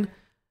Harry again,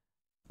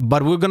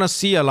 but we're gonna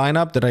see a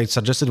lineup that I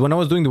suggested when I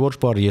was doing the watch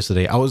party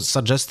yesterday. I was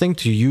suggesting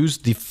to use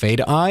the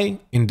Fade Eye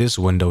in this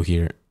window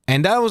here,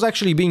 and that was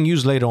actually being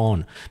used later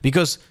on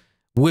because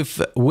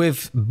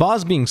with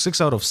Buzz being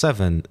 6 out of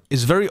 7,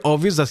 it's very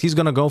obvious that he's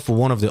gonna go for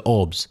one of the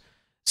orbs.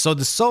 So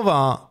the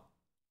Sova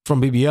from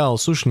BBL,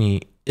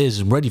 Sushni,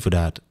 is ready for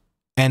that.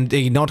 And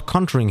they're not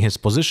countering his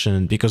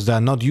position because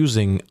they're not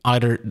using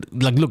either...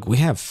 Like, look, we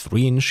have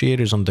 3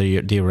 initiators on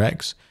the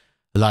DRX.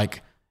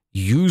 Like,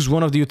 use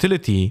one of the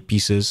utility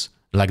pieces,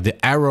 like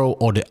the arrow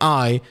or the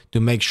eye,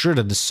 to make sure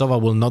that the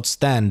Sova will not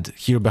stand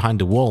here behind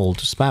the wall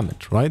to spam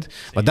it, right?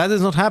 But that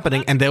is not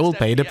happening, and they will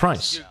pay the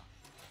price.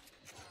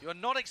 You're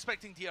not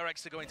expecting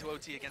DRX to go into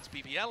OT against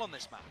BBL on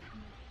this map,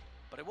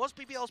 but it was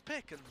BBL's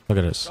pick, and look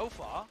at this. So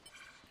far,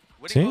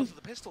 see? Both of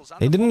the pistols and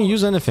they didn't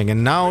use anything,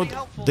 and now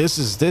this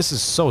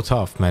is so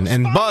tough, man.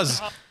 And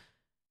Buzz,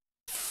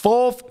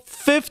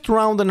 5th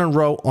round in a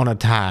row on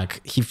attack,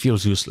 he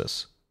feels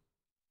useless.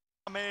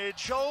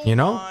 You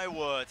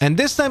know? And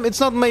this time it's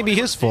not maybe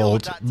his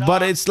fault,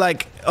 but it's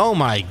like, oh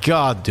my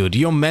god, dude,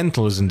 your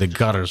mental is in the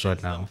gutters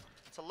right now.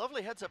 It's a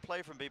lovely heads-up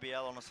play from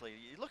BBL, honestly.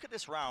 You look at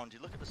this round, you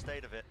look at the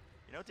state of it.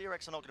 You know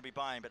DRX are not going to be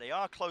buying, but they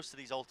are close to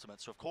these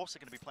ultimates, so of course they're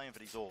going to be playing for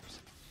these orbs.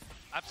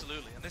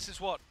 Absolutely, and this is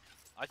what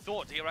I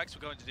thought DRX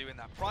were going to do in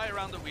that prior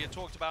round that we had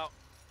talked about.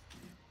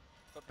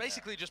 But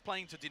basically just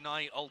playing to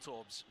deny ult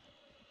orbs.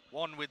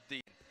 One with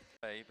the...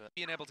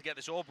 being able to get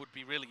this orb would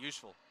be really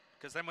useful.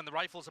 Because then when the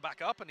rifles are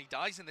back up and he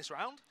dies in this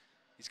round,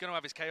 he's going to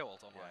have his KO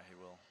ult online. Yeah, he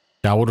will.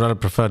 Yeah, I would rather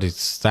prefer the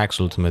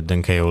Stax ultimate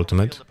than KO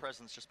ultimate. The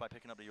presence just by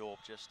picking up the orb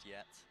just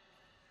yet.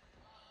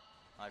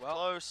 Knife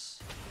close.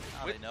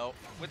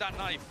 With that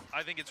knife,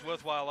 I think it's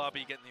worthwhile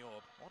RB getting the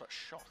orb. What a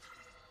shot.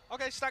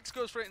 Okay, Stax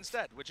goes for it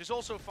instead, which is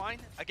also fine.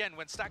 Again,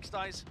 when Stax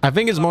dies... I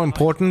think it's more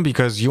important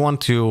because you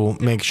want to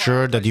make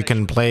sure that you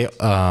can play,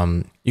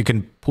 you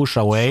can push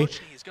away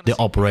the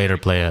operator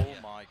player.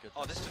 Oh my goodness.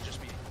 Oh, this could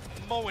just be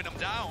mowing them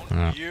down.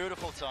 Yeah.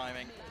 Beautiful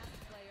timing.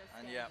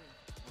 And yeah,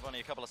 with only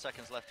a couple of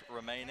seconds left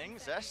remaining,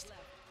 Zest,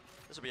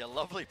 this will be a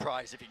lovely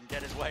prize if he can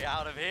get his way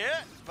out of here.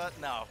 But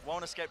no,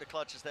 won't escape the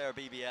clutches there of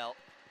BBL.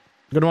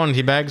 Good one,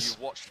 he bags.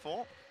 You watched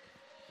for.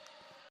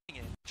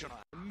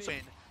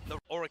 The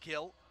Aura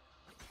kill.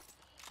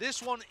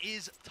 This one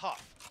is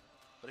tough,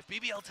 but if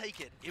BBL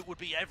take it, it would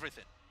be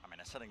everything. I mean,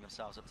 they're setting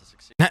themselves up to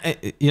succeed.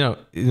 You know,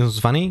 it was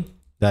funny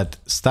that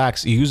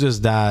Stax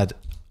uses that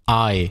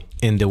eye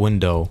in the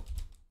window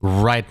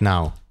right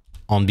now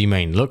on B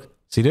main. Look,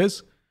 see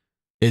this?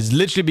 It's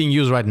literally being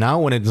used right now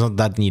when it's not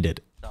that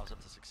needed.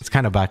 It's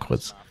kind of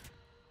backwards.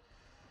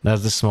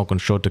 There's the smoke on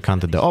short to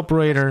counter the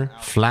operator,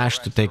 flash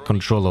to take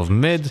control of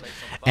mid,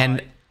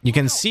 and you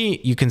can see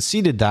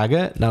the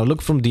dagger. Now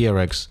look from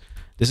DRX.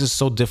 This is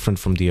so different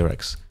from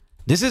DRX.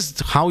 This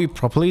is how we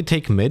properly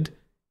take mid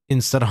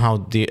instead of how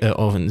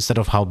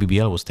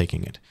BBL was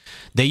taking it.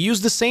 They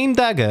use the same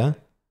dagger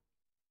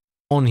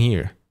on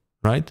here,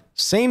 right?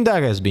 Same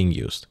dagger is being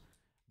used,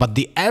 but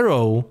the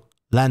arrow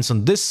lands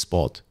on this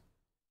spot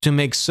to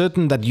make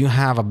certain that you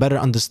have a better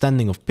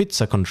understanding of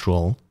pizza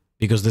control,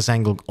 because this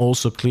angle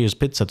also clears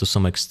pizza to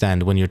some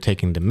extent when you're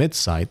taking the mid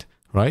side,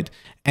 right?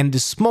 And the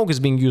smoke is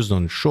being used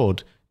on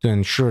short to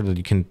ensure that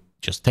you can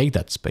just take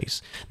that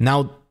space.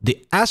 Now,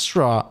 the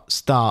Astra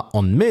star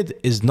on mid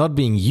is not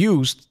being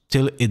used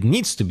till it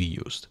needs to be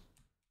used.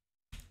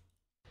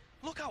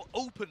 Look how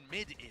open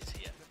mid is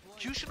here.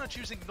 Kushner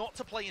choosing not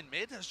to play in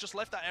mid has just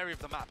left that area of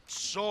the map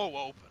so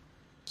open.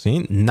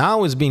 See,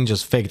 now it's being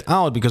just faked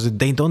out because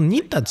they don't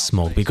need that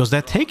smoke because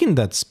they're taking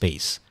that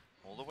space.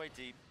 All the way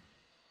deep.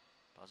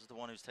 Buzz is the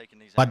one who's taking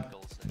these But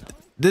angles.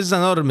 this is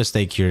another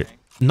mistake here.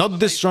 Not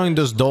destroying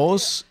those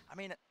doors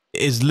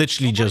is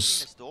literally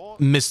just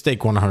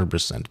mistake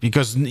 100%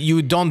 because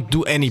you don't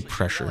do any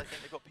pressure.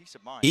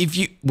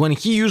 When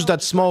he used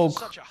that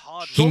smoke,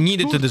 he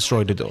needed to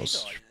destroy the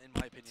doors.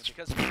 In my opinion,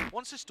 because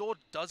once this door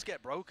does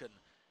get broken.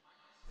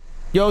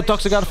 Yo,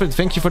 Toxic Alfred,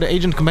 thank you for the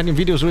Agent Companion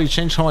videos. Really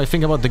changed how I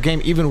think about the game,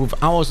 even with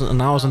hours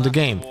and hours on the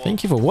game.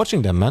 Thank you for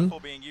watching them, man.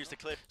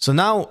 So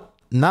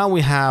now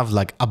we have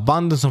like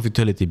abundance of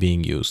utility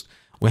being used.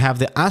 We have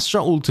the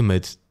Astra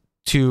ultimate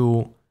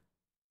to,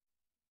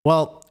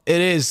 well,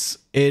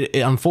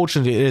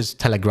 unfortunately it is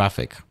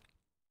telegraphic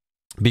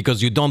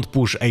because you don't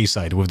push A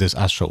side with this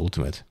Astra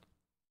ultimate.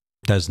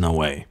 There's no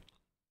way.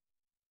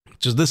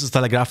 Just this is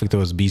telegraphic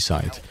towards B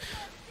side.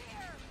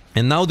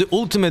 And now the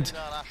ultimate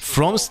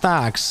from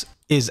Stacks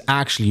is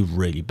actually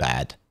really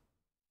bad.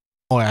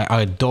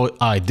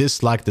 I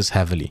dislike this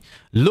heavily.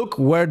 Look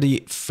where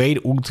the Fade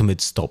ultimate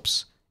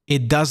stops.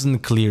 It doesn't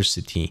clear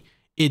City.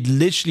 It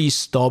literally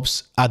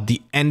stops at the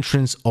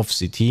entrance of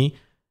City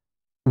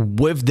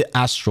with the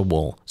Astro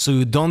Wall. So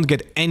you don't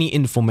get any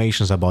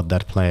information about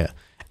that player.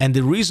 And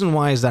the reason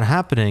why is that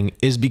happening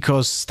is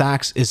because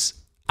Stacks is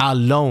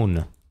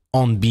alone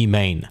on B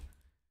main.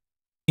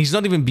 He's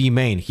not even B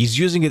main. He's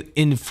using it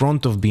in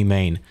front of B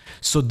main.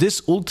 So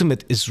this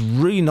ultimate is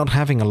really not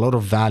having a lot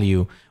of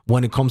value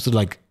when it comes to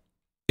like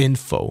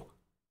info.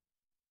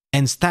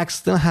 And Stacks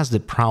still has the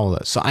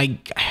Prowler. So I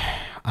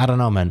don't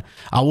know, man.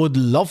 I would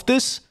love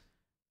this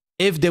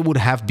if they would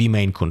have B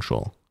main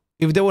control.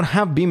 If they would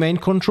have B main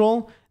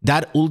control,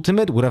 that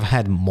ultimate would have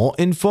had more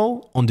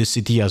info on the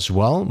city as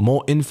well,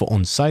 more info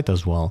on site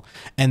as well,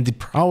 and the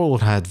Prowler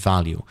would have had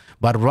value.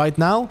 But right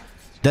now,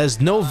 there's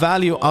no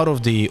value out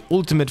of the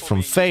ultimate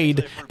from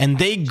Fade, and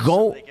they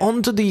go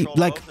onto the,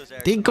 like,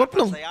 they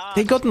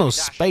got no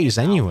space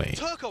anyway.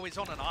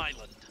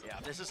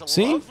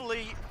 See?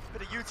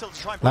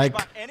 Like,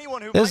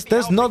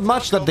 there's not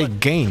much that they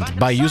gained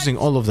by using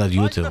all of that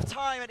util.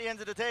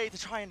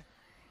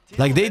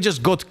 Like, they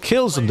just got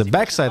kills on the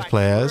backside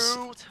players,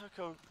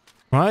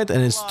 right?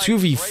 And it's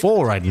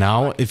 2v4 right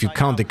now, if you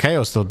count the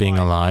Chaos still being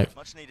alive.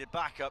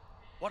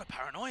 What a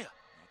paranoia.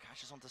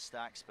 Catches onto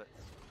Stacks, but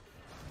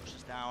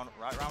pushes down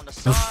right around the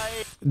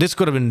side. This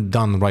could have been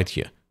done right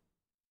here.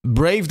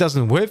 Brave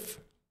doesn't whiff,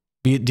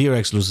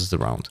 DRX loses the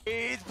round.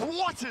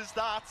 What is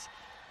that?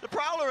 The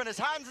Prowler in his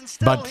hands and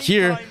still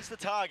he finds the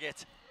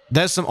target.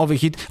 There's some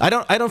overheat. I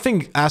don't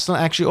think Aslan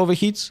actually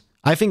overheats.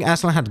 I think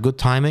Aslan had good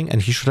timing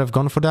and he should have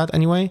gone for that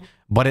anyway,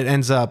 but it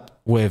ends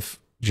up with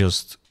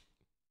just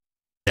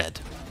dead.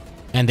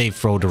 And they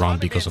throw the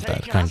round because of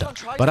that, kinda.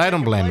 But I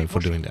don't blame him for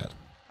doing that.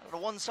 On the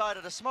one side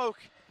of the smoke,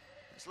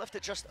 he's left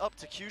it just up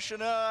to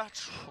Kushner,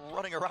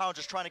 running around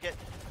just trying to get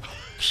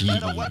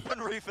better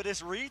weaponry for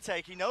this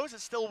retake. He knows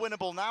it's still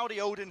winnable now.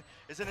 The Odin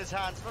is in his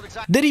hands. Not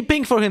exactly. Did he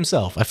ping for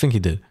himself? I think he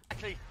did.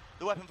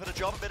 The weapon for the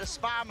job, a bit of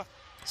spam.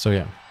 So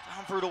yeah.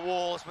 Down through the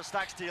walls, but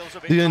Stacks deals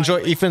Did you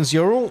enjoy Ethan's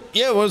Euro?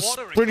 Yeah, it was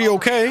pretty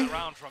okay.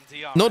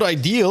 Not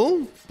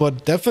ideal,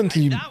 but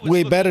definitely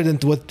way better than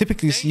what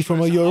typically see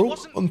from a Euro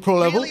on pro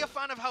level. Really a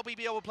fan of how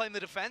BBL were playing the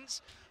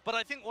defense, but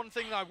I think one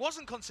thing I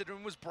wasn't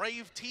considering was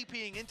Brave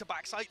TPing into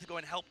backside to go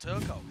and help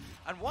Turco.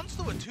 And once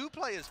there were two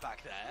players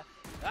back there,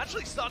 it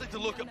actually started to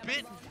look a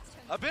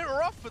bit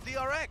rough for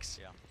DRX.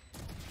 Yeah.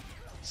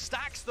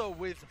 Stacks though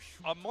with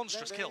a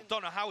monstrous kill.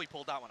 Don't know how he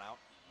pulled that one out.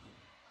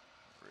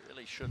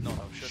 Really should not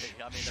have, should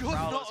he? I mean, the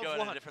Prowler was going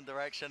in a different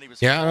direction. He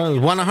was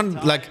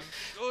 100, like,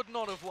 should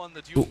not have won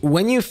the duel.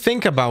 When you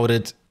think about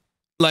it,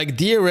 like,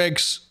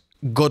 DRX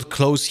got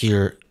close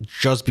here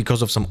just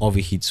because of some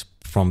overheats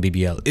from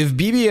BBL. If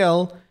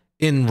BBL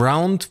in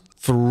round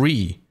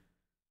 3,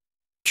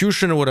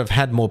 Kushner would have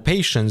had more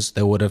patience,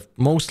 they would have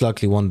most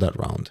likely won that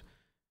round.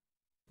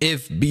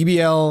 If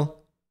BBL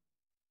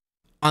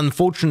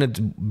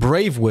unfortunate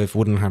Brave whiff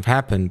wouldn't have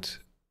happened,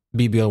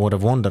 BBL would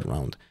have won that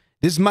round.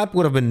 This map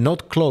would have been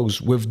not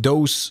close with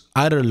those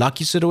either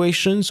lucky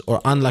situations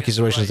or unlucky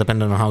situations,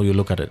 depending on how you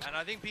look at it.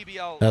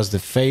 That's the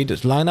Fade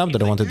lineup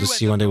that I wanted to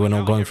see when they were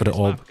not going for the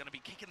orb.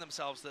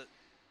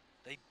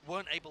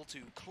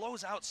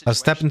 A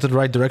step into the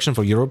right direction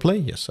for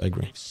Europlay? Yes, I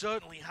agree.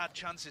 Certainly had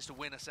chances to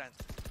win Ascent.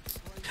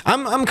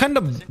 I'm kind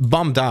of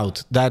bummed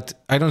out that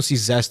I don't see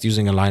Zest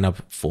using a lineup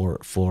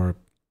for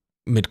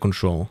mid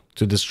control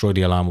to destroy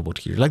the alarm bot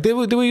here. Like they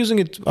were using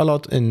it a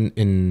lot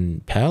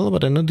in PAL,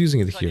 but they're not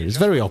using it here. It's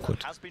very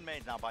awkward. Has been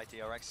made now by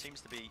DRX.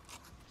 Seems to be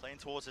playing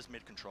towards his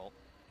mid control.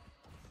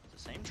 The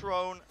same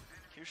drone.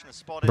 Kushner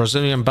spotted.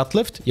 Brazilian butt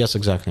lift? Yes,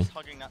 exactly.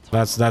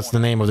 That's the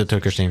name of the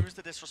Turkish team.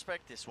 To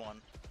disrespect this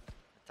one.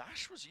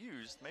 Dash was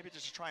used, maybe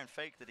just to try and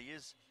fake that he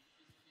is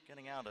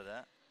getting out of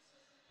there.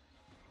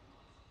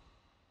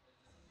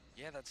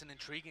 Yeah, that's an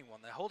intriguing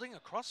one. They're holding a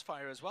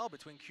crossfire as well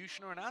between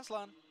Kushner and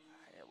Aslan.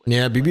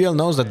 Yeah, BBL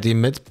knows that the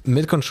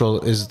mid control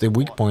is the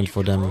weak point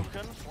for them.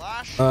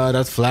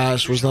 That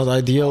flash was not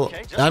ideal.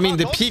 I mean,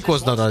 the peak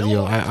was not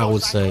ideal, I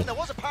would say. There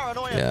was a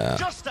paranoia Yeah.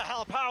 just to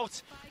help out.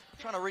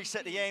 Trying to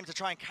reset the aim to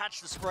try and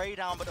catch the spray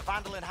down, but the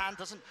Vandal in hand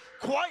doesn't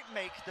quite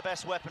make the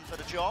best weapon for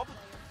the job.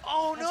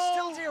 Oh And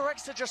no! still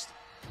DRX are just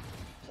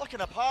plucking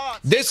apart.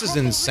 This is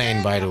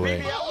insane, by the way.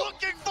 BBL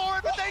looking for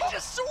it, but they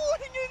just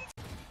swing in.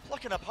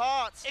 Plucking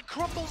apart. It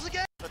crumbles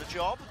again. For the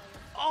job.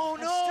 Oh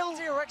And no!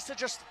 still DRX are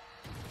just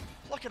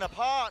plucking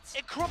apart.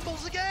 It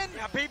crumbles again.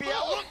 Yeah,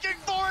 BBL looking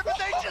for it, but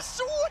they just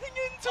swing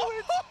into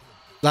it.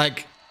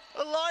 Like,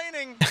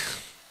 Aligning.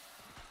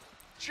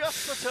 Just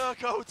for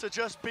Turco to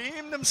just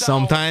beam them down.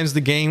 sometimes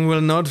the game will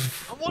not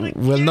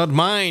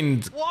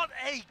mind, What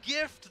a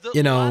gift that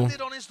you know, landed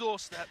on his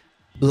doorstep.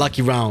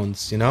 lucky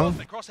rounds, you know?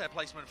 Perfect crosshair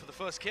placement for the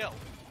first kill.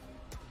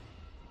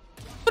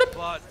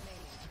 But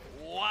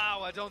wow,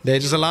 I don't. They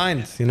think just he was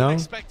aligned, you know?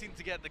 expecting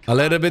to get the A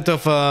little command. bit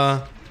of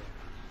a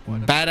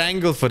bad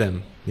angle for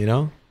them, you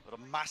know? But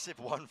a massive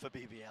one for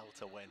BBL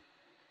to win.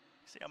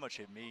 See how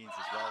much it means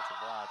as well to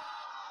Vlad.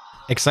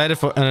 Excited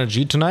for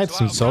NRG tonight, So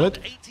seems out solid.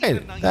 round 18 Hey,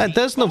 and 19,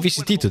 there's no both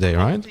VCT winnable today, for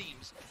both right?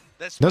 teams.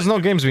 They're There's no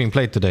split games being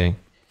played today.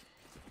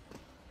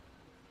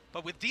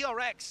 But with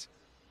DRX,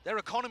 their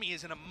economy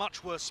is in a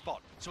much worse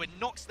spot, so it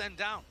knocks them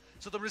down.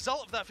 So the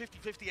result of that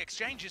 50-50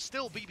 exchange is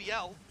still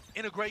BBL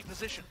in a great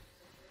position.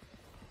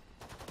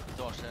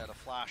 Dodge there, the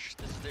flash.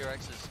 This is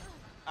DRX's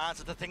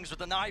answer to things with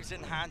the knives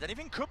in hand.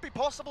 Anything could be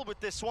possible with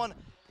this one.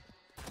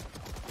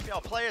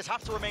 BBL players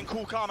have to remain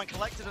cool, calm, and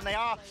collected, and they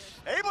are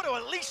able to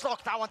at least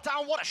lock that one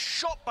down. What a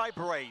shot by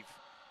Brave.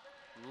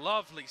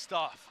 Lovely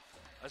stuff.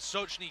 As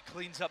Sochny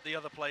cleans up the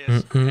other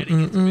players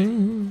heading into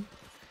B.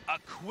 A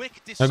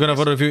quick I'm gonna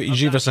vote dismissal review of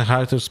EG that versus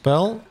Hard to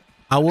Spell.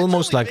 I will It's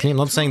most only likely, been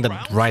not 2 saying that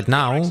rounds right that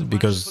now, DRX have managed to put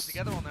because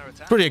together on their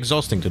attack. pretty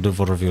exhausting to do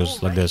vote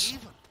reviews like this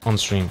on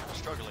stream.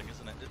 Struggling,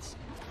 isn't it? It's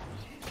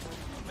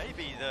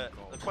maybe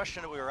the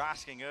question that we were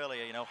asking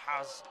earlier, you know,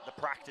 has the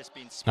practice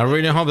been I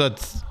really hope that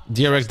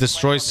DRX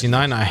destroys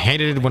C9. I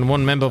hated it when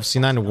one member of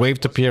C9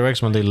 waved to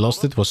PRX when they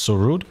lost it. Was so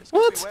rude.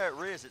 What? where it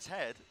rears its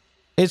head.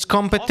 It's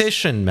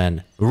competition,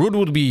 man. Rude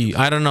would be,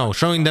 I don't know,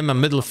 showing them a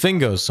middle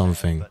finger or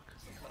something. But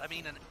I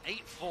mean, an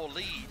 8-4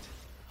 lead,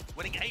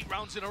 winning 8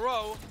 rounds in a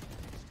row.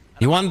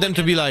 You want them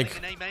to be like,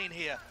 In A main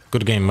here.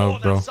 good game Oh,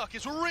 mode, that bro. suck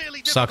is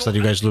really Sucks that difficult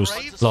you guys and lose.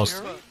 Brave Lost.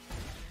 secure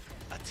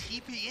a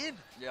TP in.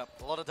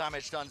 Yep, a lot of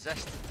damage done.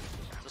 Zest,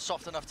 the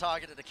soft enough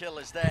target that the kill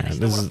is there. They still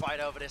this want is to fight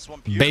over this one.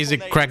 Beautiful Basic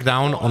nade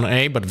crackdown from on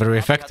A, but very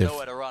Had effective.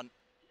 nowhere to run.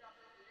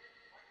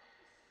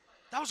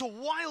 That was a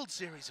wild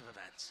series of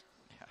events.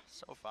 Yeah,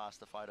 so fast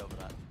to fight over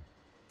that.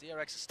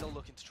 DRX is still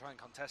looking to try and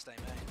contest A main.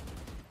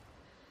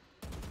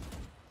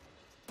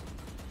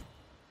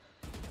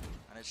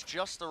 And it's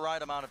just the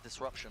right amount of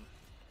disruption.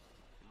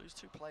 You lose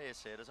 2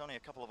 players here. There's only a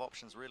couple of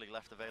options really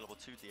left available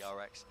to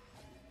DRX.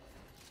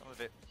 Some of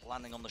it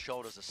landing on the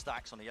shoulders of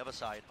Stacks on the other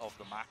side of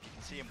the map. You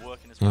can see him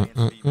working his way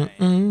into B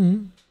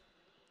main.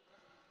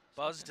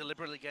 Buzz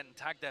deliberately getting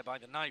tagged there by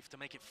the knife to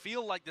make it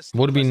feel like this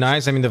Would be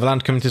nice. I mean, the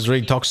Valorant community is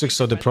really toxic,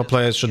 so the pro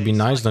players should be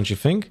nice, don't you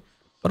think?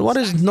 But what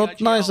is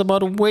not nice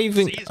about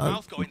waving?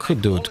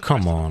 Could do it.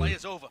 Come on.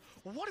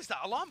 What is that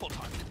alarm bot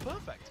time? It's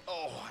perfect.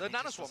 Oh, the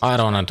nanoswarm. I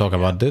don't want to talk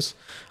about this.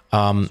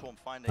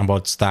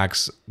 About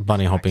Stacks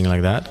bunny hopping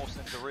like that. Forced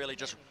him to really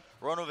just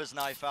run with his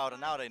knife out,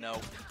 and now they know.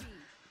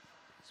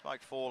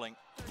 Spike falling.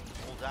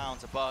 All down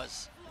to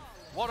Buzz.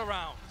 What a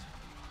round.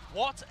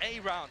 What a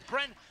round.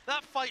 Bren,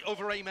 that fight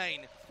over A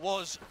main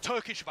was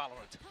Turkish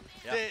Valorant.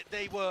 Yeah.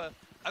 They were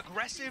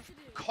aggressive,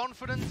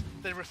 confident,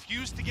 they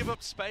refused to give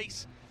up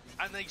space,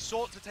 and they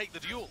sought to take the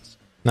duels.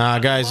 Nah,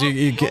 guys,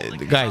 Love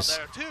guys. guys.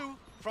 There too,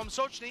 from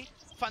Sochny,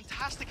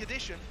 fantastic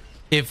addition.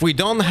 If we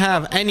don't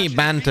have any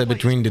banter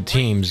between the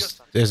teams,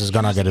 this is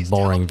gonna get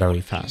boring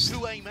very fast.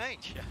 To A main.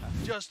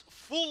 Just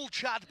full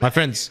chat My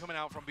friends, coming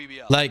out from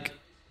BBL. like,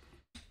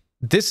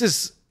 this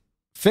is...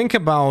 Think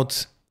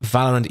about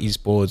Valorant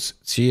esports,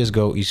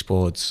 CSGO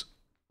esports,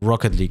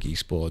 Rocket League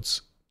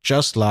esports,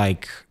 just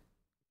like,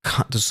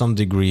 to some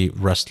degree,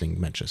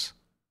 wrestling matches.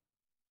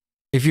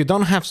 If you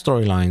don't have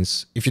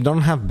storylines, if you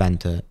don't have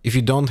banter, if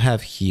you don't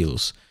have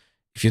heals,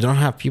 if you don't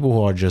have people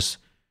who are just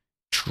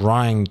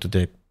trying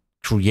to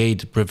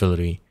create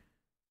rivalry,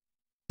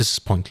 this is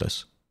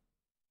pointless.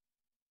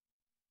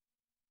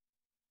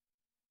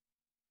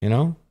 You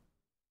know?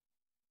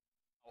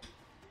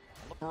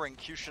 Lumbering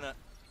Kushner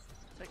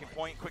taking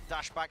point, quick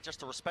dash back just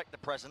to respect the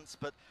presence,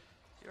 but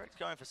DRX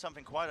going for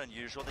something quite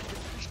unusual. They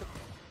managed to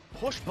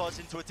push Buzz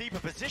into a deeper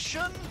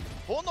position.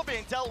 Horn not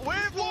being dealt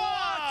with.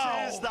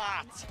 What is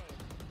that?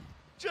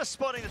 Just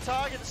spotting the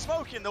target, the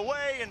smoke in the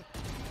way, and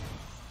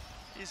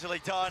easily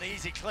done,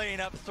 easy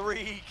cleanup.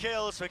 3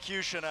 kills for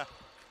Kushner.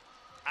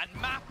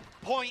 And map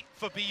point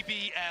for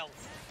BBL.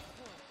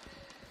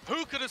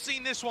 Who could have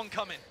seen this one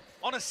coming?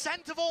 On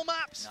Ascent of all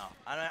maps? No,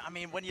 I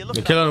mean, when you look The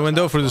at kill that on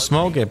window first through the Buzz,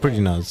 smoke, yeah, pretty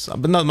nuts.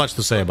 But not much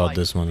to say about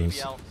this one.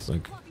 It's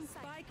like,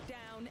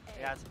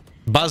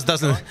 Buzz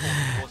doesn't...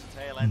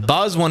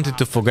 Buzz wanted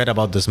to forget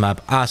about this map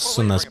as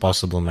soon as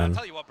possible, man.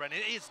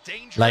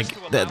 Like,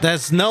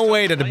 there's no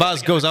way that the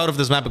Buzz goes out of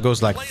this map and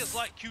goes like...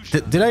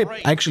 Did I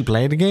actually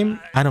play the game?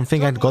 I don't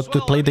think I got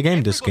to play the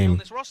game this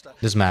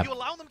map. If you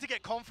allow them to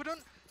get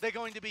confident, they're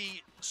going to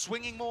be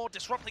swinging more,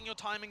 disrupting your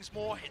timings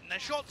more, hitting their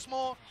shots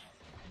more.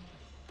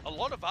 A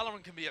lot of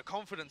Valorant can be a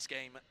confidence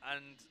game,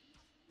 and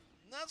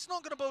that's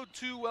not going to bode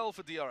too well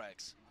for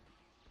DRX.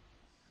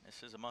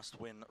 This is a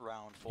must-win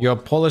round. You're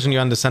Polish and you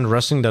understand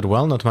wrestling that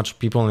well. Not much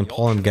people in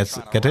Poland get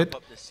it.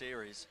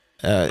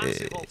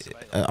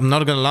 I'm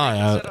not gonna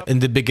lie. In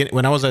the beginning,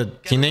 when I was a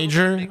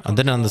teenager, I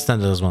didn't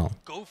understand it as well.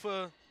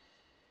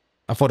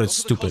 I thought it's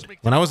stupid.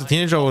 When I was a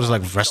teenager, I was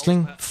like,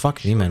 wrestling?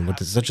 Fuck me, man. What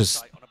is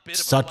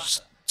such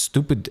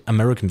stupid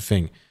American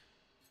thing?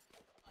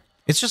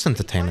 It's just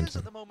entertainment.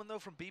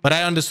 But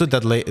I understood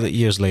that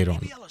years later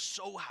on. BBL are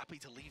so happy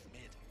to leave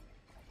mid.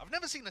 I've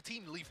never seen a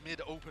team leave mid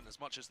open as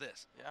much as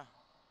this. Yeah.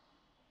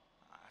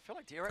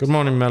 Good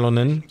morning,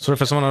 Melonin. Sorry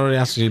if someone already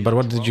asked you, but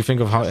what did you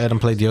think of how Adam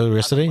played the other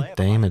yesterday?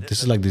 Damn it,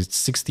 this is like the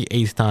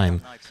 68th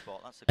time.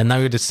 And now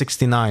you're the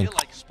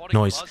 69th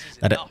noise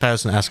that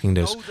person asking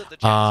this.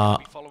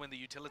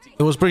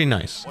 It was pretty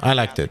nice. I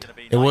liked it.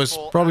 It was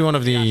probably one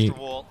of the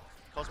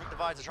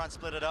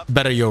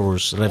better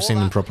Euros that I've seen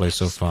in pro play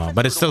so far.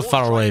 But it's still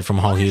far away from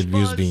how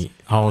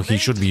he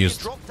should be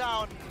used.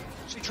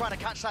 Trying to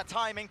catch that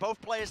timing. Both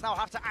players now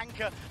have to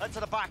anchor to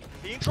the back.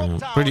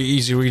 Pretty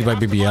easy read by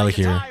BBL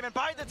here. And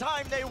by the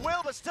time they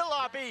will, but still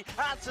RB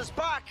answers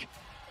back.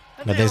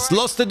 But they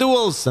lost the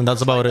duels, and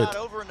that's about it.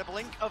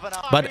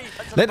 But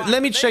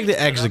let me check the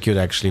execute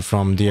actually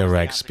from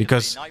DRX,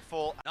 because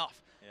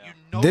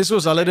this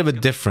was a little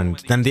bit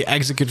different than the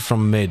execute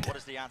from mid.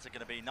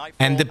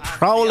 And the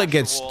Prowler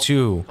gets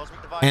 2.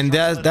 And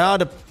there are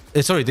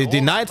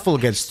the Nightfall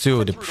gets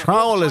 2. The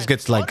Prowlers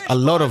gets like a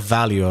lot of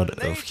value out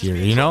of here,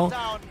 you know?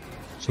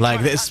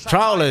 Like this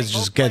Prowlers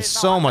just gets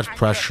so much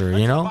pressure,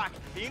 you know?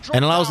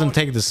 And allows them to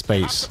take the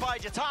space.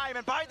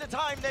 And by the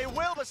time they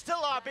will, but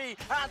still RB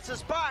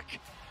answers back.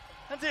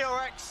 And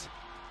DRX,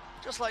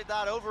 just like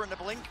that, over in the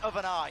blink of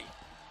an eye.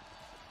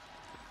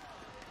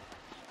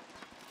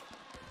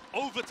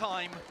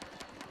 Overtime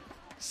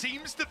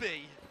seems to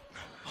be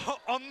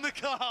on the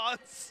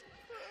cards.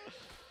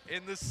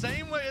 In the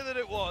same way that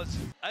it was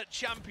at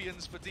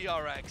Champions for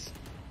DRX.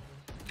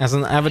 As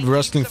an avid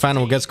wrestling fan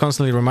who gets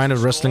constantly reminded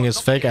wrestling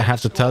is fake, I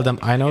have to tell them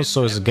I know,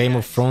 so is Game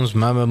of Thrones,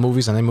 Marvel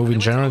movies, and any movie in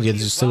general, yet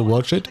you still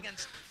watch it.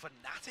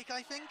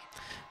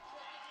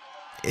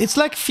 It's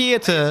like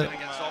theater,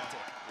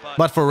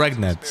 but for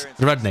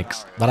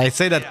rednecks. But I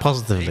say that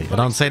positively, I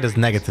don't say this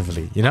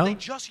negatively, you know? They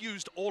just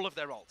used all of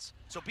their ults.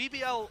 So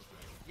BBL,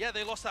 yeah,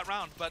 they lost that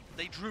round, but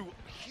they drew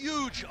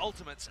huge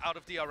ultimates out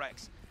of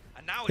DRX.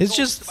 It's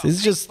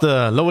just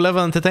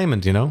low-level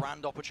entertainment, you know.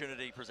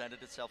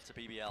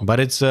 But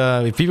it's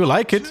if people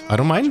like it, I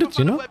don't mind it,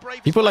 you know.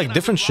 People like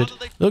different shit.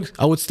 Look,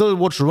 I would still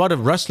watch rather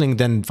wrestling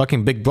than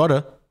fucking Big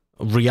Brother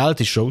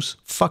reality shows.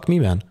 Fuck me,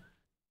 man.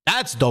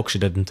 That's dog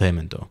shit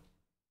entertainment, though.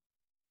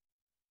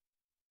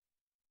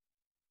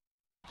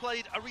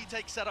 Played a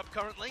retake setup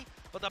currently,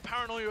 but the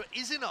paranoia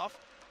is enough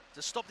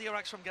to stop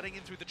DRX from getting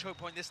in through the choke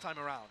point this time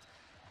around.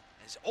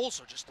 He's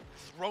also just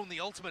thrown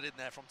the ultimate in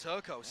there from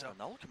Turco, so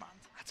null command.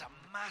 That's a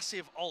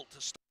massive ult to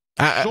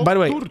stop. By the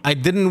way, I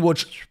didn't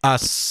watch a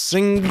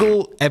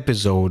single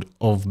episode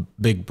of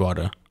Big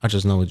Brother. I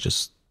just know it's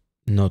just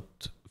not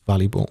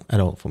valuable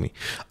at all for me.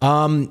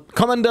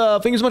 Commander,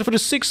 thank you so much for the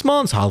 6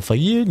 months, half a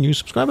year, new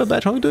subscriber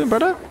badge. How you doing,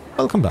 brother?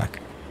 Welcome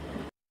back.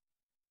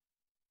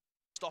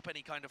 Stop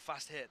any kind of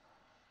fast hit.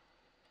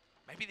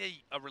 Maybe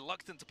they are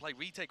reluctant to play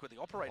retake with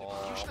the operator,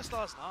 but Kushner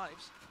stars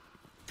knives.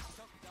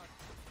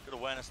 Good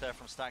awareness there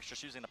from Stacks,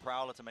 just using the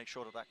Prowler to make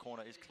sure that that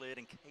corner is cleared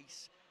in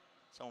case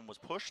someone was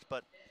pushed,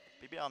 but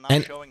BBL now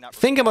and showing that...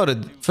 Think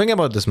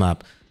about this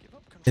map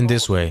in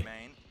this way.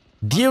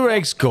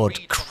 DRX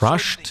got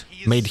crushed,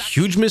 made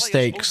huge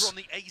mistakes,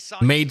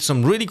 made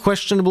some really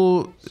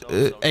questionable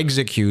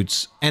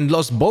executes, and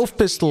lost both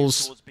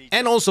pistols,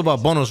 and also our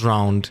bonus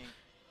round,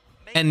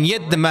 and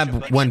yet the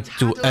map went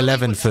to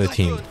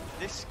 11-13.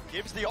 This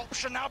gives the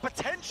option now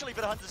potentially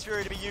for the Hunter's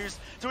Fury to be used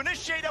to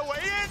initiate a way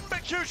in, but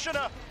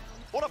Kushner,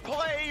 what a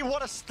play,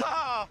 what a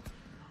star.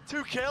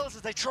 2 kills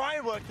as they try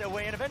and work their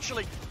way in,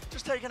 eventually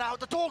just taken out.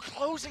 The door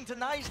closing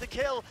denies the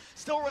kill,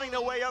 still running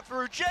their way up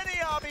through. Jenny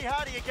RB,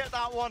 how do you get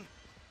that one?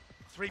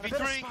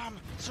 3v3.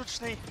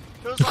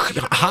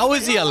 How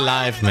is he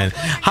alive, man?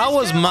 How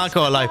was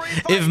Mako alive?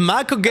 If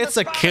Mako gets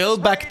a kill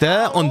back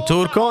there on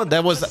Turco,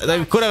 that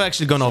could have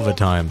actually gone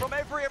overtime. From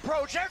every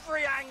approach,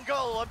 every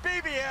angle,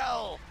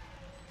 BBL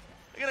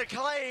gonna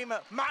claim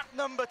map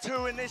number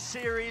 2 in this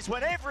series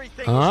when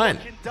everything is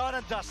looking done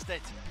and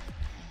dusted.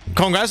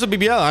 Congrats to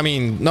BBL. I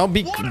mean,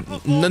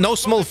 no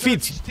small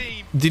feat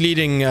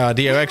deleting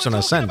DRX on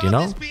Ascent, you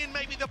know? This being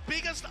maybe the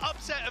biggest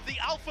upset of the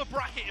alpha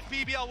bracket if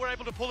BBL were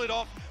able to pull it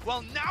off.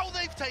 Well, now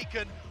they've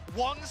taken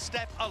one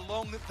step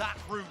along that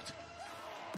route.